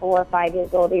about 4 or 5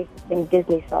 years old, I used to sing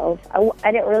Disney songs.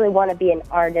 I didn't really want to be an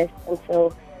artist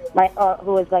until my aunt,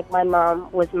 who was like my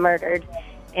mom, was murdered.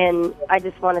 And I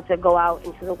just wanted to go out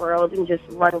into the world and just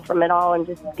run from it all and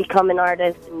just become an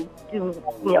artist and do,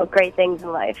 you know, great things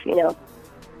in life, you know.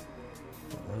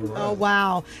 Oh,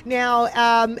 wow. Now,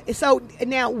 so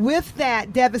now with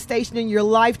that devastation in your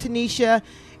life, Tynisha,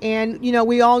 and, you know,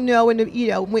 we all know, you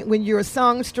know, when you're a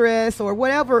songstress or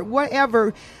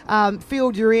whatever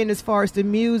field you're in as far as the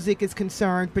music is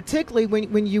concerned, particularly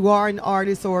when you are an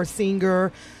artist or a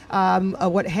singer, or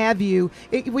what have you,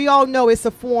 we all know it's a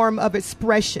form of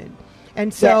expression.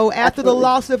 And so after the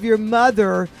loss of your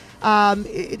mother, and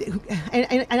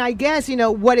I guess, you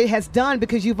know, what it has done,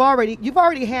 because you've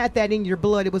already had that in your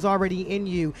blood. It was already in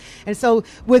you. And so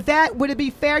with that, would it be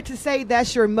fair to say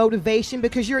that's your motivation,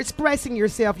 because you're expressing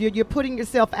yourself, you're putting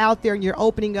yourself out there, and you're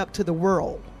opening up to the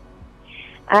world?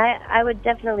 I would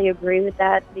definitely agree with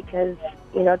that, because,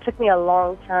 you know, it took me a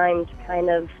long time to kind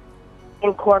of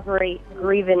incorporate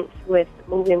grievance with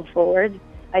moving forward.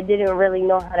 I didn't really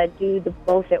know how to do the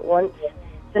both at once.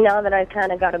 So now that I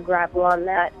kind of got a grapple on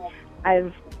that,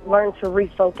 I've learned to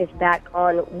refocus back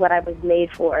on what I was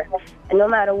made for. And no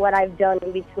matter what I've done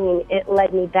in between, it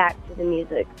led me back to the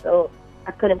music. So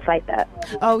I couldn't fight that.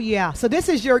 Oh yeah. So this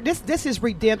is this is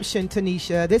redemption,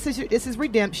 Tynisha. This is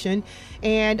redemption,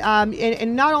 and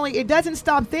not only it doesn't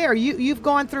stop there. You've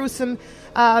gone through some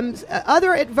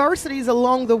other adversities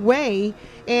along the way,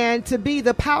 and to be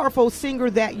the powerful singer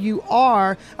that you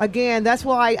are, again, that's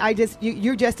why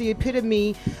you're just the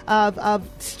epitome of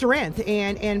strength,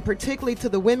 and particularly to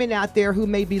the women out there who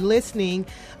may be listening,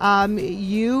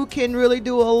 you can really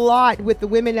do a lot with the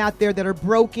women out there that are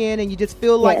broken, and you just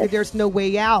feel like that there's no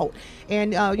way out.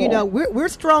 And you know, we're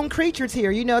strong creatures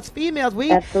here. You know, it's females.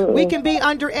 We can be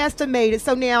underestimated.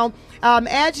 So now,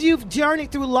 as you've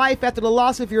journeyed through life after the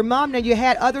loss of your mom, now you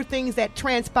had other things that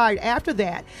transpired after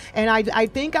that. And I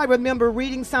think I remember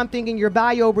reading something in your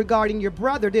bio regarding your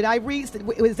brother. Did I read?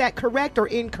 Was that correct or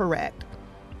incorrect?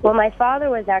 Well, my father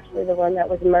was actually the one that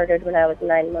was murdered when I was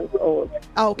 9 months old.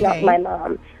 Okay. Not my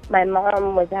mom. My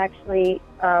mom was actually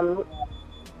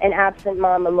an absent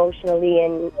mom emotionally,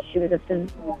 and she was a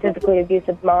physically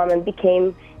abusive mom and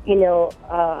became, you know,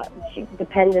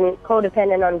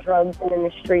 codependent on drugs and in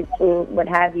the streets and what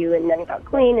have you, and then got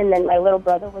clean, and then my little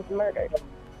brother was murdered.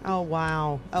 Oh,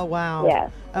 wow. Oh, wow. Yeah.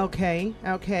 Okay.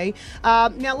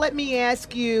 Now, let me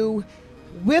ask you,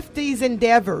 with these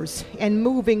endeavors and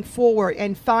moving forward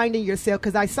and finding yourself,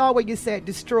 because I saw what you said,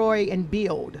 destroy and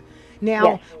build.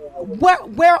 Now,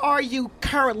 where are you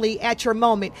currently at your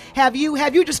moment? Have you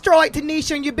destroyed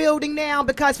Tynisha and you're building now?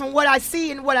 Because from what I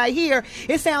see and what I hear,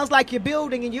 it sounds like you're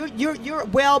building and you're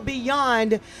well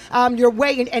beyond your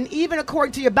way. And even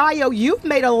according to your bio, you've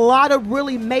made a lot of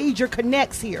really major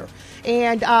connects here.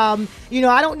 And, you know,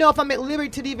 I don't know if I'm at liberty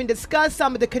to even discuss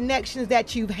some of the connections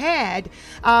that you've had,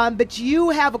 but you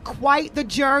have quite the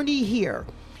journey here.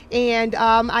 And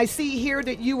I see here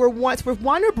that you were once with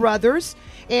Warner Brothers,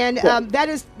 and that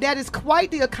is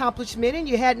quite the accomplishment, and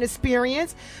you had an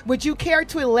experience. Would you care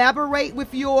to elaborate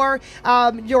with your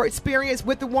experience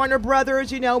with the Warner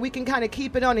Brothers? You know, we can kind of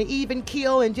keep it on an even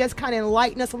keel and just kind of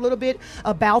enlighten us a little bit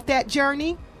about that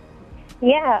journey.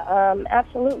 Yeah,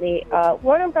 absolutely.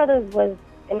 Warner Brothers was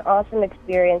an awesome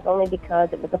experience only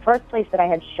because it was the first place that I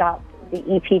had shot the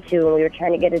EP to when we were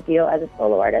trying to get a deal as a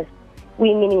solo artist.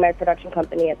 We, meaning my production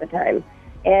company at the time.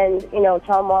 And, you know,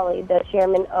 Tom Wally, the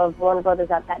chairman of Warner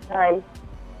Brothers at that time,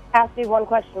 asked me one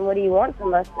question: what do you want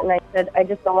from us? And I said, I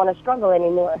just don't want to struggle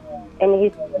anymore.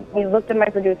 And he looked at my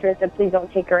producer and said, please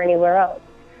don't take her anywhere else.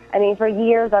 I mean, for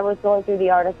years I was going through the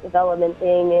artist development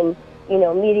thing and, you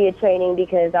know, media training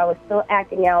because I was still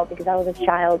acting out because I was a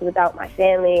child without my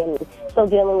family and still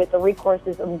dealing with the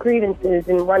recourses of grievances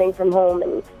and running from home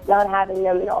and not having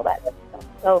them and all that stuff.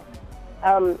 So,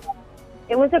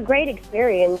 it was a great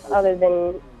experience other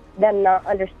than them not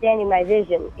understanding my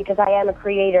vision, because I am a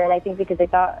creator, and I think because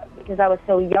I was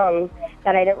so young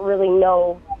that I didn't really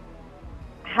know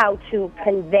how to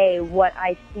convey what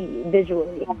I see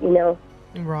visually, you know.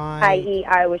 Right. I.e.,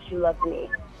 I Wish You Loved Me.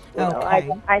 You know,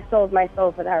 I sold my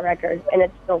soul for that record, and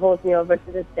it still holds me over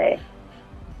to this day.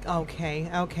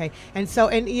 Okay. And so,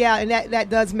 that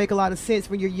does make a lot of sense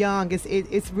when you're young.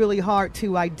 It's really hard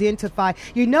to identify.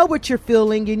 You know what you're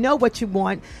feeling, you know what you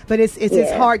want, but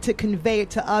it's hard to convey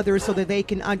it to others so that they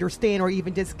can understand or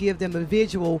even just give them a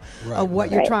visual of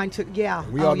what you're trying to,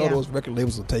 We all know those record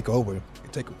labels will take over,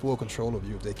 take full control of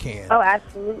you if they can. Oh,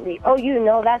 absolutely. Oh, you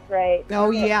know that's right. Oh,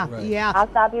 yeah. I'll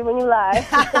stop you when you lie.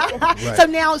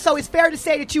 Right. So it's fair to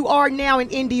say that you are now in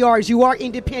indie artists. You are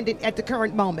independent at the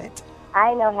current moment.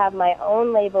 I now have my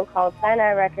own label called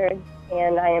Sinai Records,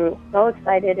 and I am so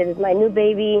excited. It is my new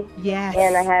baby. Yes.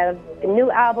 And I have a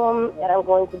new album that I'm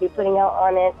going to be putting out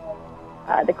on it,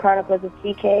 The Chronicles of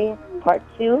TK, Part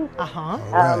 2.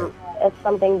 Uh-huh. It's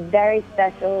something very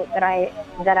special that I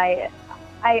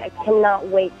cannot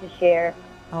wait to share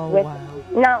with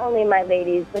not only my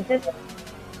ladies, but just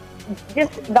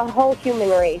the whole human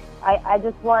race. I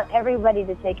just want everybody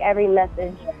to take every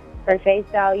message for face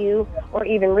value, or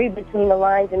even read between the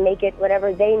lines and make it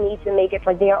whatever they need to make it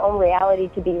for their own reality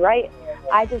to be right.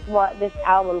 I just want this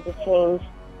album to change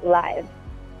lives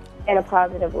in a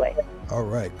positive way. All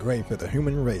right, great, for the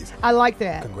human race. I like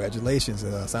that. Congratulations.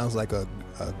 Sounds like a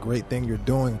great thing you're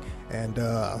doing, and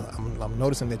I'm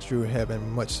noticing that you're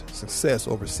having much success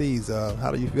overseas.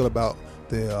 How do you feel about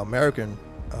the American,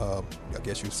 I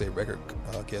guess you'd say record,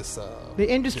 the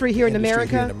industry here in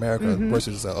America? Here in America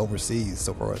versus overseas,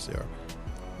 so far as your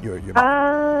there you go.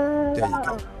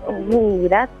 Ooh,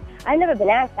 I've never been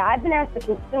asked that. I've been asked the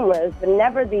consumers, but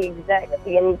never the execs,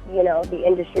 the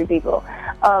industry people.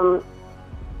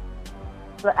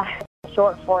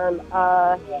 Short form,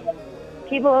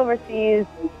 people overseas,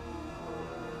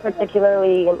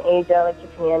 particularly in Asia, like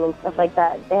Japan and stuff like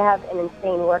that, they have an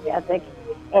insane work ethic,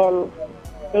 and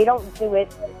they don't do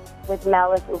it with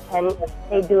malice intent.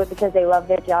 They do it because they love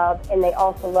their job, and they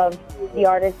also love the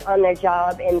artists on their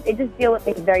job, and they just deal with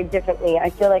things very differently. I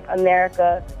feel like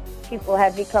America, people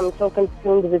have become so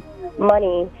consumed with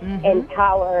money and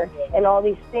power and all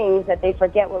these things that they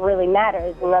forget what really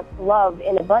matters, and that's love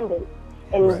and abundance.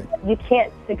 And you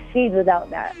can't succeed without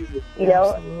that, you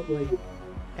know?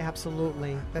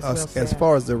 Absolutely. That's as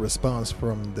far as the response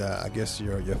from I guess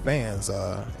your fans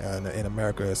in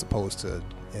America as opposed to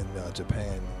in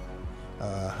Japan,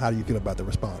 how do you feel about the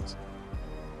response?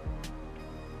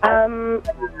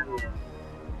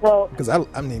 Well, because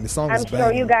I mean the song is banging.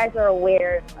 I'm sure you guys are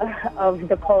aware of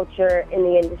the culture in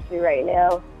the industry right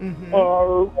now,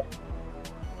 and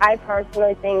I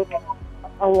personally think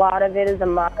a lot of it is a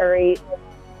mockery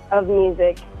of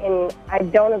music, and I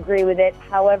don't agree with it.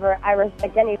 However, I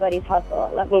respect anybody's hustle.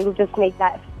 Let me just make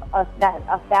that a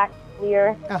fact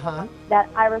clear. That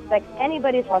I respect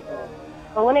anybody's hustle.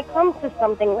 But when it comes to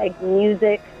something like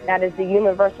music, that is the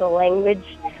universal language,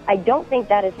 I don't think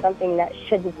that is something that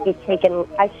shouldn't be taken.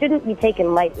 I shouldn't be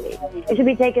taken lightly. It should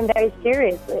be taken very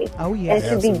seriously. Oh yeah, and it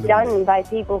should be done by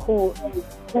people who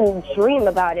dream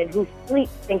about it, who sleep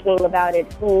thinking about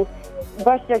it, who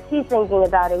brush their teeth thinking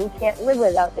about it, who can't live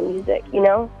without the music, you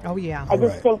know? Oh, yeah. I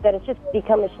just think that it's just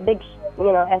become this big,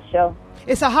 S show.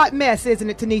 It's a hot mess, isn't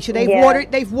it, Tynisha?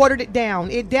 They've watered it down.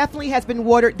 It definitely has been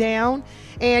watered down.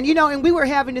 And, and we were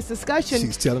having this discussion.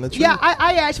 She's telling the truth. Yeah,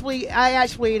 I actually,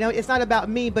 it's not about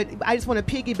me, but I just want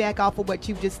to piggyback off of what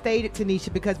you've just stated,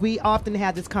 Tynisha, because we often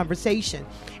have this conversation.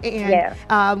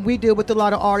 And we deal with a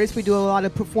lot of artists. We do a lot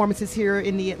of performances here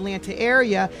in the Atlanta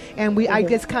area. And I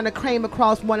just kind of came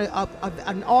across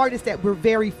an artist that we're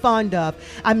very fond of.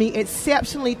 I mean,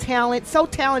 exceptionally talented, so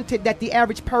talented that the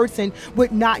average person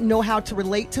would not know how to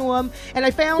relate to him. And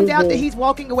I found out that he's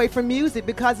walking away from music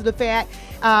because of the fact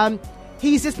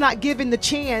he's just not given the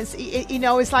chance.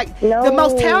 It's like the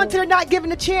most talented are not given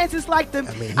the chance. It's like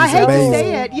I hate to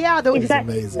say it. Yeah, he's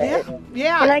amazing.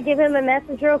 Yeah. Can I give him a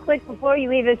message real quick before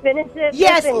you even finish it?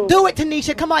 Yes, do it,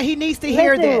 Tynisha. Come on, he needs to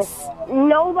hear this.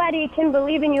 Nobody can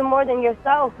believe in you more than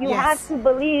yourself. You have to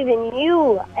believe in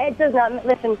you. It does not.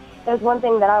 Listen, there's one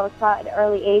thing that I was taught at an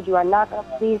early age. You are not going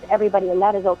to please everybody, and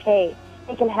that is okay.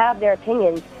 They can have their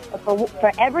opinions. But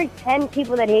for every 10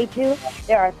 people that hate you,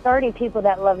 there are 30 people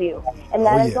that love you. And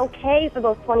that is okay for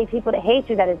those 20 people to hate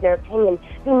you. That is their opinion.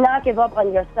 Do not give up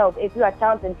on yourself if you are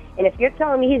talented. And if you're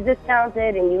telling me he's this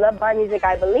talented and you love my music,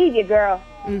 I believe you, girl.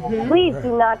 Please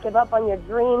do not give up on your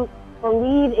dreams.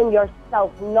 Believe in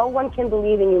yourself. No one can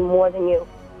believe in you more than you.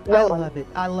 I love it.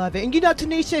 I love it. And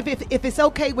Tynisha, if it's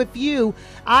okay with you,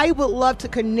 I would love to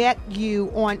connect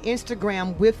you on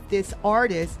Instagram with this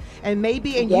artist, and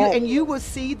maybe you will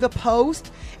see the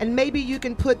post, and maybe you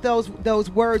can put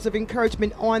those words of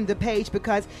encouragement on the page,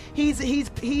 because he's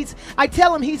I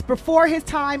tell him he's before his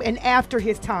time and after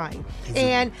his time.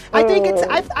 And I think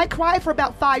I cried for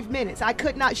about 5 minutes. I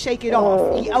could not shake it off.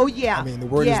 Oh yeah. I mean, the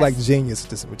word is like genius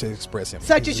to express him.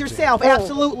 Such as yourself,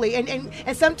 absolutely.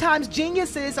 And sometimes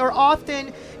geniuses are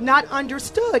often not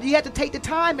understood. You have to take the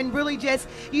time and really just,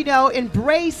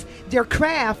 embrace their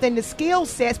craft and the skill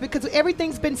sets, because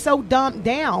everything's been so dumbed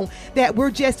down that we're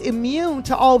just immune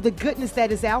to all the goodness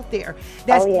that is out there.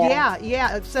 That's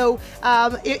So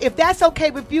if that's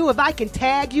okay with you, if I can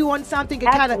tag you on something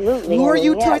and kind of lure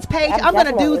you to its page, I'm going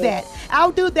to do that.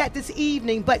 I'll do that this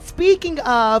evening. But speaking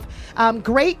of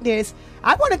greatness,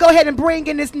 I want to go ahead and bring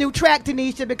in this new track,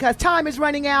 Tynisha, because time is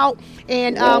running out,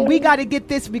 and we got to get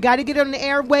this. We got to get it on the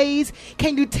airways.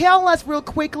 Can you tell us real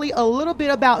quickly a little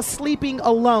bit about Sleeping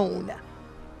Alone?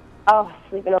 Oh,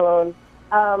 Sleeping Alone.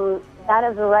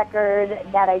 That is a record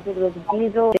that I did with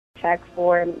Diesel. Track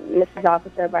for Mrs.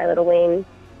 Officer by Lil Wayne.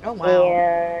 Oh, wow.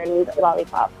 And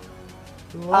Lollipop.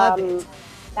 Love it.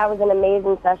 That was an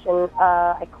amazing session.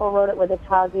 I co-wrote it with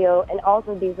Atazio and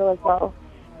also Diesel as well.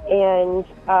 And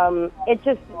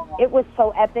it was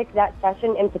so epic, that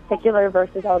session in particular,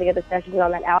 versus all the other sessions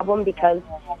on that album, because,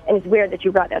 and it's weird that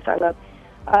you brought that song up,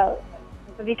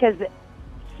 because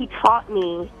he taught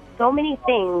me so many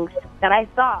things that I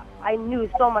thought I knew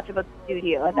so much about the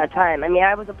studio at that time. I mean,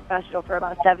 I was a professional for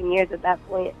about 7 years at that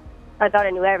point. I thought I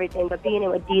knew everything, but being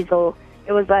in with Diesel,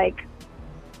 it was like,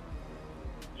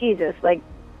 Jesus, like,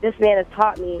 this man has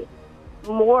taught me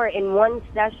more in one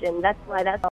session. That's why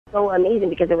that's so amazing,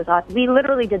 because it was awesome. We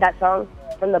literally did that song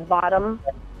from the bottom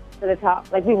to the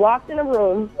top. Like, we walked in a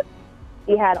room,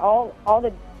 we had all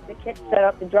the kit set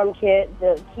up, the drum kit,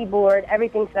 the keyboard,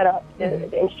 everything set up,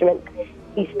 the instruments.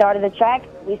 He started the track,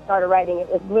 we started writing it.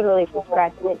 It was literally from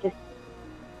scratch, and it just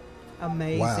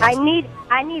amazing. Wow.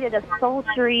 I needed a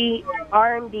sultry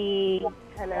R&B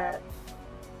kind of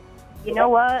You know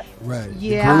what? Right.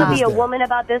 Yeah. I'm gonna be a woman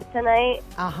about this tonight.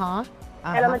 Uh-huh.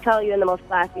 And I'm going to tell you in the most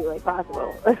classy way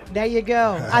possible. There you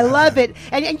go. I love it.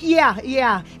 And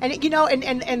yeah. And, you know,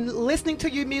 and listening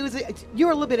to your music, you're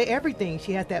a little bit of everything.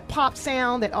 She has that pop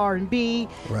sound, that R&B,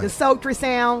 the sultry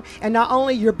sound. And not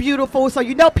only you're beautiful, so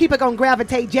you know people are going to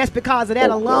gravitate just because of that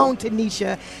alone,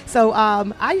 Tynisha. So,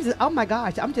 oh, my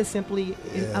gosh, I'm just simply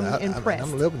I'm impressed.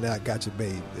 I'm living that. I got you,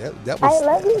 babe. That was, I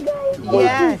love you guys.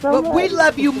 Yes, but we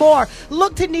love you more.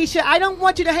 Look, Tynisha, I don't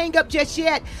want you to hang up just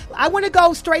yet. I want to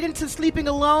go straight into Sleeping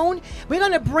Alone. We're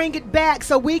going to bring it back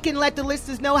so we can let the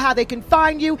listeners know how they can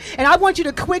find you. And I want you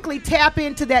to quickly tap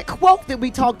into that quote that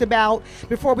we talked about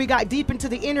before we got deep into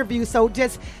the interview. So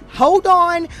just hold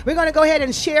on. We're going to go ahead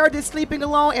and share this Sleeping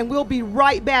Alone, and we'll be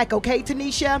right back. Okay,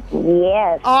 Tynisha?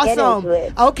 Yes. Awesome.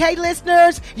 Okay,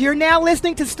 listeners, you're now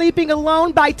listening to Sleeping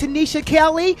Alone by Tynisha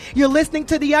Keli. You're listening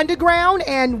to The Underground,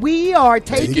 and we are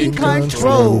taking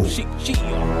control.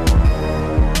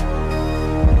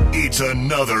 It's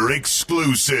another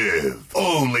exclusive,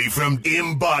 only from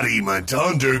Embodiment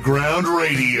Underground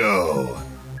Radio.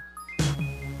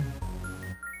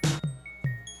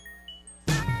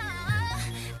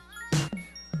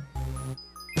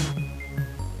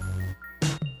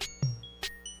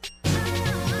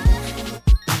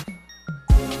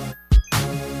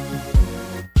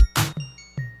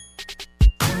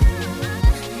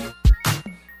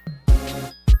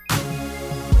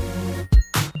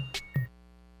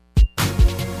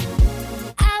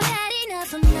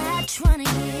 Trying to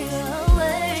hear a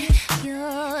word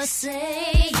you're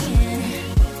saying.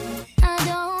 I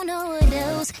don't know what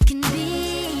else can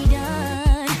be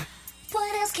done.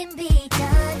 What else can be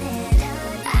done? And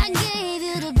I gave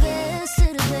you the best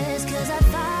of the best, 'cause I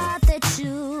thought that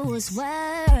you was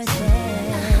worth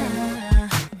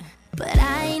it. But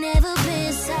I ain't never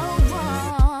been so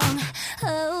wrong.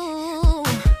 Oh,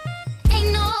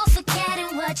 ain't no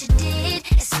forgetting what you did,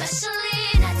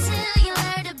 especially not till you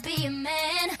learn to be a man.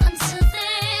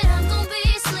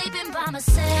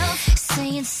 Myself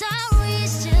saying sorry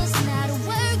is just not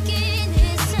working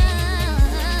this time.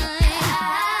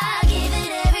 I give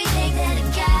it everything that I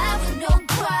got with no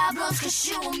problems, 'cause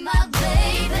you were my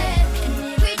baby. And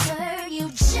in return you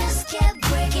just kept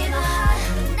breaking my heart.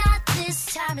 Not this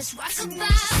time, it's rock goodbye,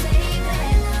 baby.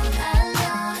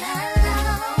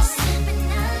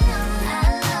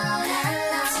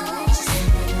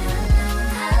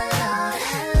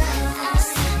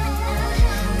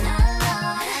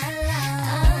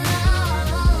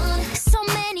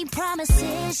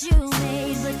 Promises you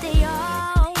made, but they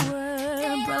all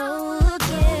were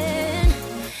broken.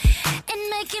 And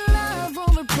making love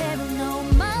won't repair it no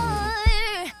more.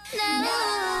 No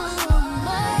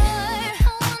more.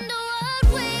 I wonder what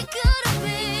we could have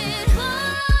been. Oh,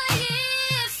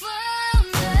 yeah, for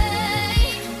me.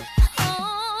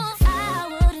 Oh, I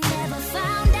would have never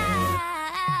found out.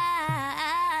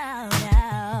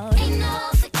 Ain't no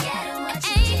forgetting what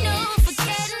you did. Ain't no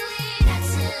forgetting.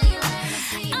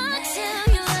 Not till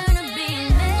you learn to be a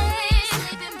man.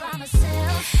 Sleeping by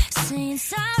myself, saying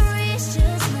sorry, it's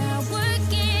just not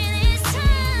working this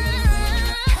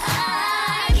time.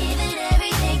 I give it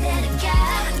everything that I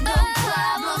got, no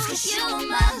problems, 'cause you're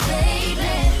my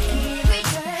baby. In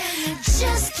return, you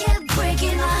just kept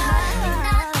breaking my heart.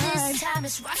 Not this time,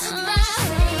 it's rocking my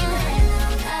baby.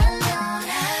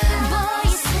 Boy,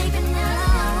 you're sleeping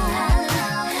alone.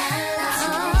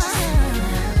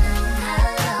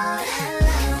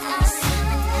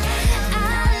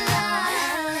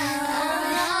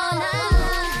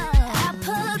 I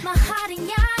put my heart in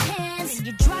your hands and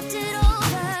you dropped it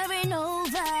over and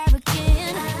over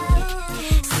again.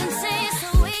 Since it's so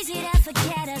easy to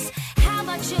forget us, how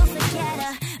about you forget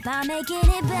her by making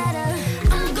it better?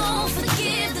 I'm gonna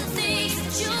forgive the things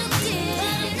that you did,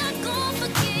 but I'm not gonna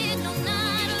forget, no,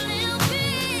 not a little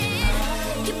bit.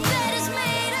 Your bed is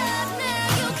made up, now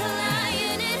you can lie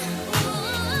in it.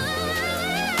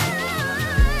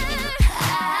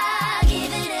 I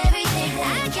give it everything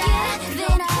that I got,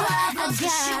 then I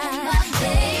got my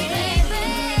baby.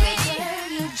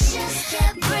 You just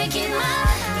kept breaking my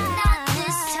heart. Not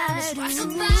this time, it's right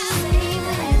goodbye,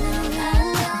 baby.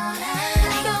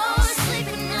 You're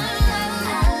sleeping alone.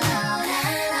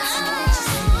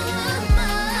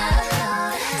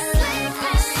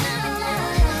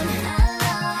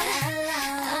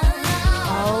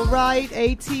 All right,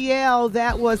 ATL,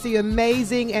 that was the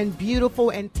amazing and beautiful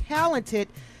and talented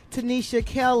Tynisha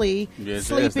Keli,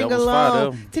 Sleeping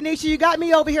Alone. Tynisha, you got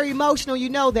me over here emotional. You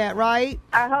know that, right?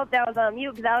 I hope that was on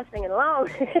mute because I was singing along.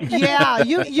 Yeah,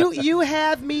 you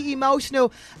have me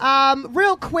emotional.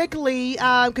 Real quickly,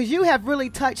 because you have really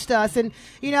touched us. And,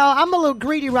 I'm a little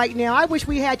greedy right now. I wish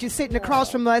we had you sitting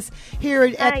across from us here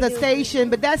at the station,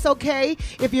 but that's okay.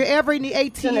 If you're ever in the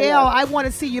ATL, I want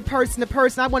to see you person to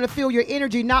person. I want to feel your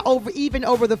energy, not even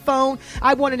over the phone.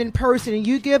 I want it in person. And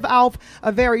you give off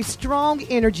a very strong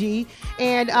energy.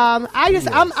 And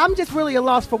I'm just really a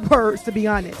loss for words, to be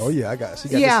honest. Oh yeah, she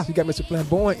got Mr.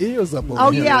 Flamboyant ears up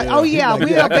over here. Oh yeah,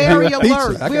 we are very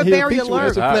alert. We're very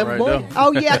alert.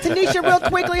 Oh yeah, Tynisha, real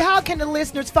quickly, how can the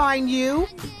listeners find you?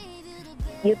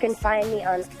 You can find me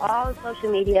on all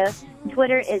social media.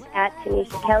 Twitter is at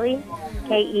Tynisha Keli,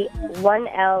 Keli.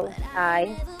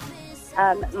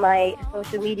 My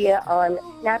social media on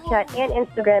Snapchat and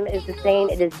Instagram is the same.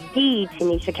 It is the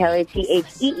Tynisha Keli,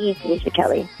 Thee Tynisha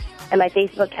Keli. And my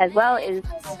Facebook as well is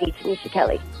the Tynisha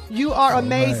Keli. You are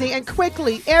amazing. Right. And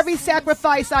quickly, every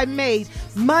sacrifice I made,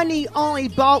 money only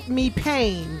bought me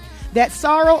pain. That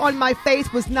sorrow on my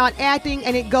face was not acting,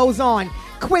 and it goes on.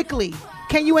 Quickly,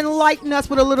 can you enlighten us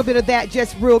with a little bit of that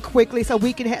just real quickly so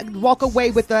we can walk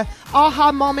away with a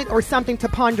aha moment or something to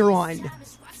ponder on?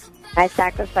 I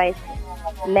sacrificed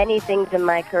many things in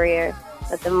my career,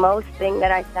 but the most thing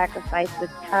that I sacrificed was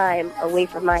time away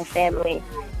from my family,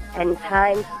 and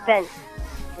time spent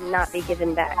cannot be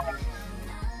given back.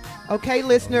 Okay,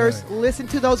 listeners, listen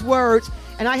to those words.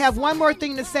 And I have one more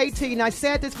thing to say to you, and I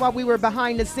said this while we were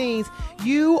behind the scenes.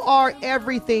 You are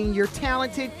everything. You're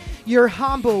talented. You're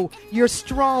humble. You're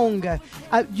strong.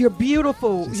 You're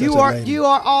beautiful. You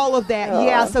are all of that. Oh,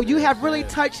 yeah, so you have really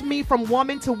touched me from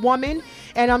woman to woman,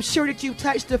 and I'm sure that you've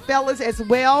touched the fellas as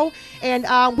well. And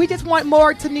we just want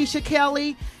more Tynisha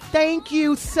Keli. Thank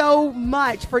you so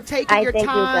much for taking your time.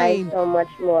 I thank you guys so much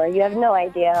more. You have no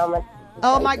idea how much.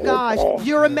 Oh, my gosh.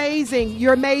 You're amazing.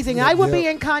 You're amazing. I will be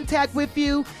in contact with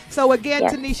you. So, again,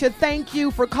 Tynisha, thank you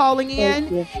for calling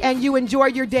in. And you enjoy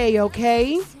your day,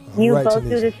 okay? You both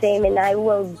do the same, and I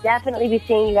will definitely be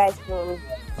seeing you guys soon.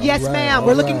 Yes, ma'am.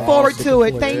 We're looking forward to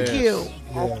it. Thank you.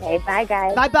 Okay, bye,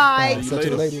 guys. Bye-bye. Such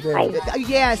a lady there.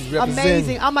 Yes,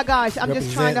 amazing. Oh, my gosh. I'm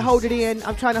just trying to hold it in.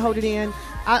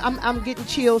 I'm getting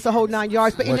chills the whole 9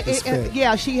 yards. But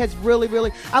yeah, she has really.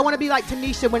 I want to be like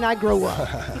Tynisha when I grow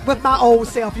up. With my old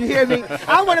self, you hear me?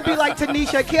 I want to be like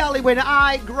Tynisha Keli when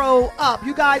I grow up.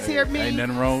 You guys hear me? Ain't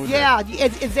nothing wrong with that. Yeah,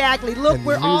 exactly. Look,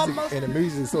 we're almost. And the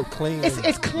music is so clean.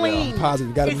 It's clean. Positive.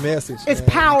 You got a message. It's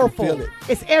powerful.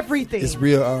 It's everything. It's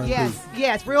real R&B.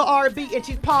 Yes, real R&B. And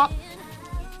she's pop.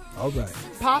 All right.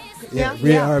 Pop?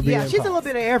 Real R&B. Yeah, she's a little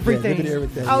bit of everything.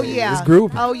 Oh, yeah. It's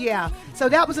groovy. Oh, yeah. So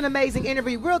that was an amazing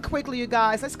interview. Real quickly, you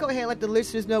guys, let's go ahead and let the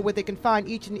listeners know where they can find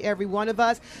each and every one of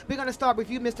us. We're going to start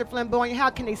with you, Mr. Flamboyant. How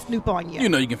can they snoop on you?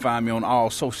 You can find me on all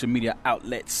social media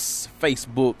outlets,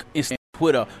 Facebook, Instagram,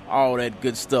 Twitter, all that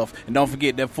good stuff. And don't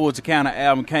forget that Full to Counter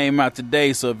album came out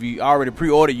today. So if you already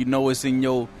pre-ordered,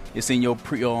 it's in your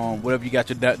whatever you got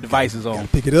your devices on.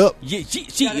 Pick it up.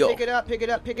 Pick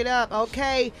it up.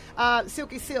 Okay.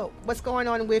 Silky Silk, what's going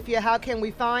on with you? How can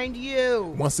we find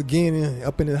you? Once again,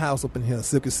 up in the house, up in here,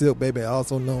 Silky Silk, baby,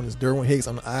 also known as Derwin Hicks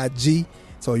on the IG.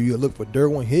 So you look for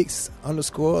Derwin Hicks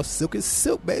 _ Silky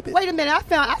Silk, baby. Wait a minute, I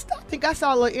think I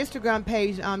saw a little Instagram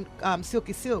page,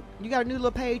 Silky Silk. You got a new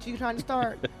little page you trying to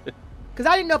start? Because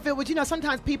I didn't know if it was,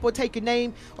 sometimes people take your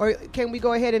name, or can we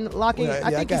go ahead and lock in?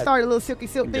 I think you started a little Silky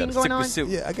Silk thing going on.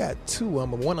 Yeah, I got two of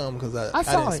them, but one of them because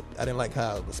I didn't like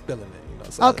how I was spelling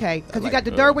it. So okay, because you got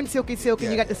the Derwin Silky Silk and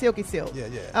you got the Silky Silk.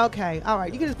 Yeah. Okay, all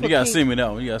right. You can just put. You gotta send me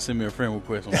that one. You gotta send me a friend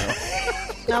request on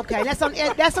that. Okay, that's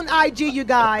on IG, you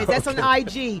guys. That's on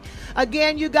IG.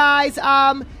 Again, you guys.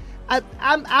 I'm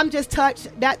just touched.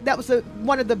 That was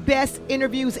one of the best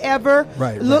interviews ever.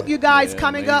 Right. Look, you guys,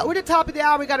 coming up. We're at the top of the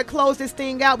hour. We got to close this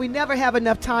thing out. We never have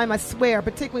enough time, I swear.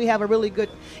 Particularly have a really good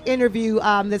interview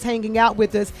that's hanging out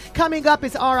with us. Coming up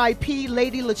is R.I.P.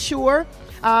 Lady LaTour.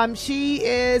 She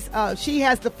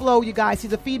has the flow, you guys.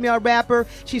 She's a female rapper.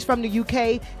 She's from the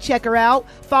UK. Check her out.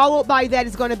 Followed by that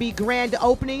is going to be Grand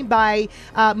Opening by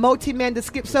Multi-Man the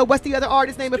Skip. So what's the other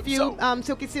artist name? A few?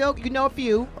 Silky Silk. You know a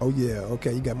few. Oh yeah.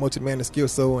 Okay. You got Multi-Man the Skip.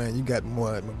 So and you got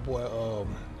my boy.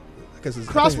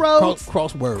 Crossroads.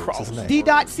 Crosswords.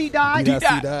 D.C. And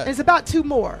it's about two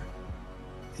more.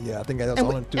 Yeah, I think that's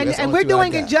only two. And we're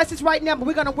doing it justice right now, but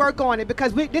we're going to work on it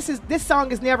because this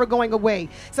song is never going away.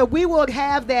 So we will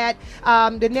have that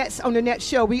on the next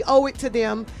show. We owe it to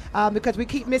them because we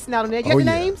keep missing out on it. You got the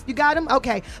names? You got them?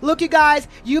 Okay. Look, you guys,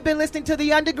 you've been listening to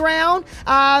The Underground.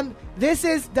 This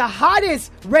is the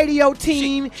hottest radio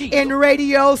team in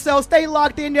radio, so stay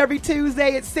locked in every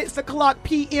Tuesday at 6 o'clock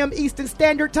p.m. Eastern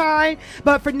Standard Time.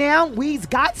 But for now, we's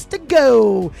got to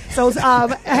go. So,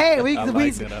 hey,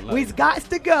 we's got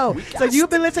to go. So you've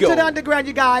been listening to The Underground,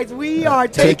 you guys. We are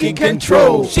taking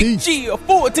control. G of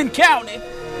Fulton County.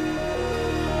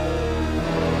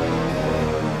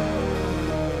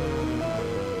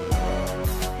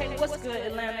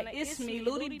 It's me,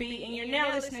 Ludi B, and you're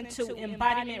now listening to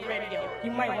Embodiment Radio.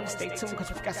 You might want to stay tuned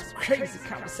because we've got some crazy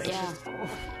conversations. Yeah.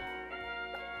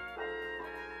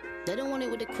 They don't want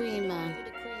it with the cream, man.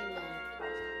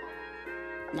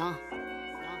 No.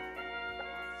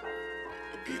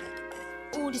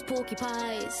 All these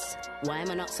porcupines, why am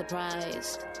I not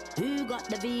surprised? Who got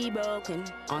the V broken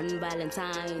on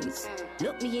Valentine's?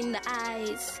 Look me in the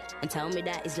eyes and tell me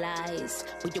that is lies.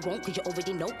 But you won't, cause you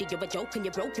already know that you're a joke and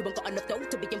you're broke. You ain't got enough dough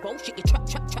to be in bullshit. You trap,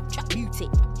 mute it.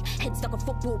 Head's like a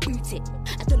football boot it.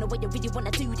 I don't know why you really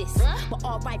wanna do this, but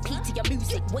R.I.P. to your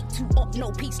music. Way too up,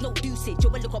 no peace, no usage.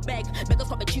 You're a little beg, beggars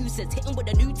from choosers. Hitting with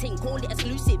a new thing, call it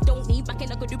exclusive. Don't need back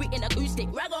in, I could do it in acoustic.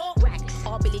 Raggo, wax,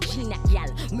 or Billie Jean that gal.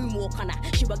 Moonwalk on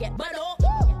her, she will get butt up.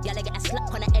 Y'all get a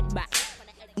slap on her head back.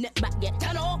 Neck back, get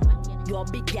done up. You're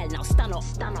a big girl, now stand up.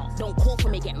 Don't call for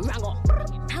me, get rang up.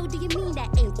 How do you mean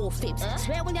that ain't all fibs?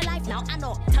 Swear on your life now, I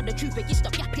know. Tell the truth, but you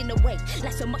stop yapping away.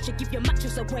 Like so much, you give your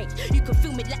mattress away. You can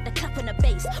feel me like the clap in the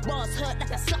bass. Bars hurt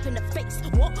like a slap in the face.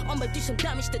 What? I'ma do some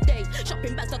damage today.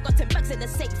 Shopping bags, I got 10 bags in the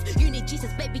safe. You need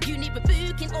Jesus, baby, you need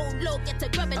rebuking. Oh Lord, get to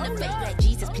grabbing the faith. Like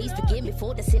Jesus, please forgive me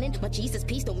for the sinning. My Jesus,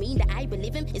 peace don't mean that I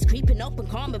believe him. It's creeping up and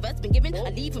karma that's been given. I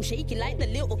leave him shaking like the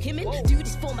little Kimin. Do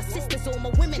this for my sisters or my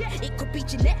women. It could be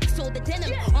genetics or the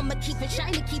denim. I'ma keep it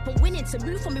shiny, keep on winning. So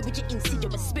move for me with your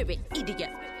insidious spirit, idiot.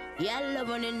 Yeah, love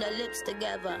running the lips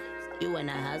together. You and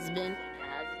a husband.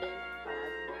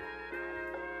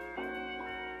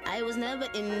 I was never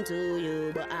into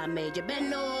you, but I made you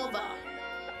bend over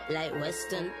like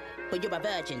Western. But you're a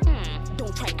virgin.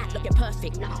 Don't try act like you're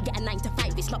perfect. Get a 9 to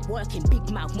 5, it's not working. Big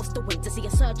mouth, must have wait to see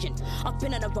a surgeon. I've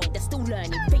been on the road, they're still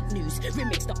learning. Fake news,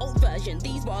 remix the old version.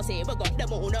 These bars here, I got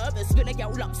them all nervous. Spin a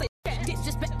girl up, say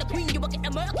disrespect the queen, you will get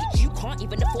a mortgage. You can't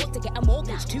even afford to get a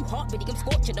mortgage. Too hard, really, I'm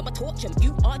scorching, I'ma torch him.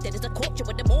 You are dead as a torture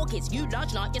with the mortgage. You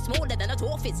large, not, you're smaller than a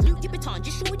dwarf is. Luke, you Vuitton,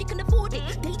 you sure you can afford it?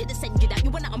 They didn't send you that, you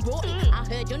went out and brought it. I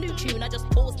heard your new tune, I just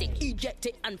paused it, eject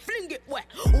it and fling it wet.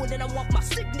 All then I want my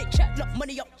signature, lock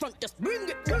money up front, just bring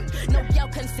it. No y'all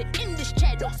can sit in this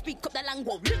chair, don't speak up the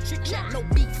language, literature. No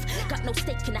beef, got no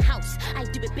stake in the house. I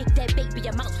do it big there, baby,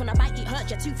 your mouth when I bite it hurt.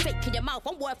 You're too fake in your mouth,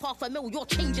 I'm worth $500,000, you're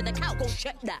changing the cow, go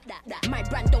check that. My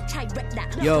brand don't try wreck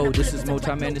that. Yo, this is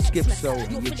Multi-Man the Skip Show,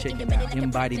 and you're checking out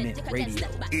Embodiment Radio.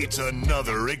 It's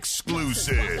another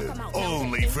exclusive,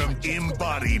 only from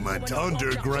Embodiment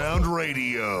Underground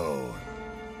Radio.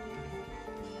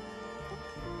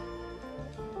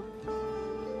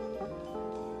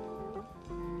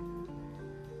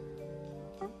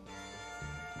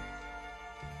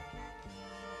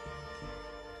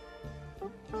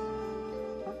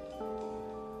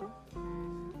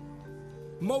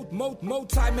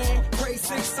 Multi-man,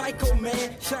 crazy psycho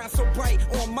man, shine so bright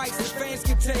on mics and fans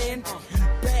get tan.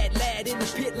 Bad lad in the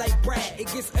pit like Brad. It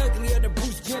gets uglier than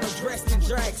Bruce Jenner dressed in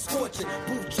drag, scorching,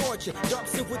 Bruce Georgia,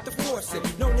 dumps it with the forcing.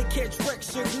 Known to catch wreck,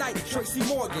 Suge Knight, Tracy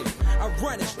Morgan. I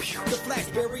run it, the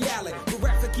Flashberry Allen. The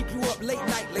raps that keep you up late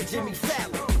night like Jimmy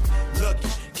Fallon. Lucky,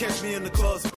 catch me in the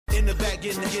clubs. In the back,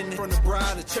 getting from the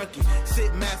bride of Chucky. Sit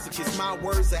masochist, my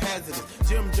words are hazardous.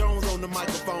 Jim Jones on the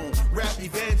microphone, rap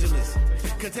evangelist.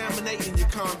 Contaminating your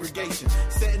congregation.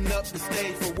 Setting up the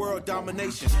stage for world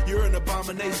domination. You're an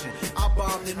abomination. I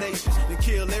bomb the nation. Then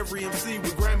kill every MC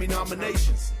with Grammy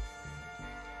nominations.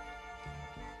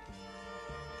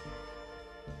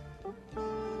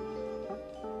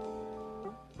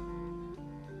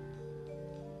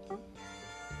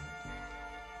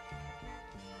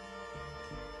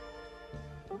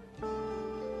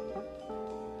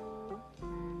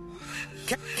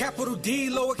 Capital D,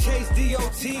 lowercase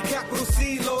D-O-T, capital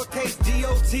C, lowercase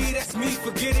D-O-T, that's me,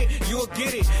 forget it, you'll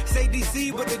get it. Say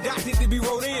DC, but the dot need to be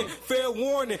wrote in. Fair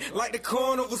warning, like the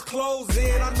corner was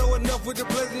closing. I know enough with the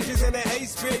pleasantries and the hate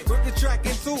spit. Rip the track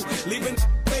in two, leaving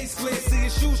face split. See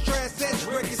his shoes transcend,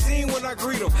 wreck the scene when I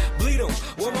greet him. Bleed him,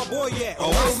 where my boy at?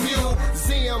 Oh,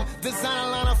 museum,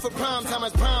 design line up for prime time.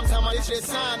 It's prime time, I get your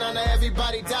sign on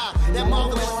everybody die. That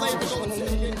marvelous flavor.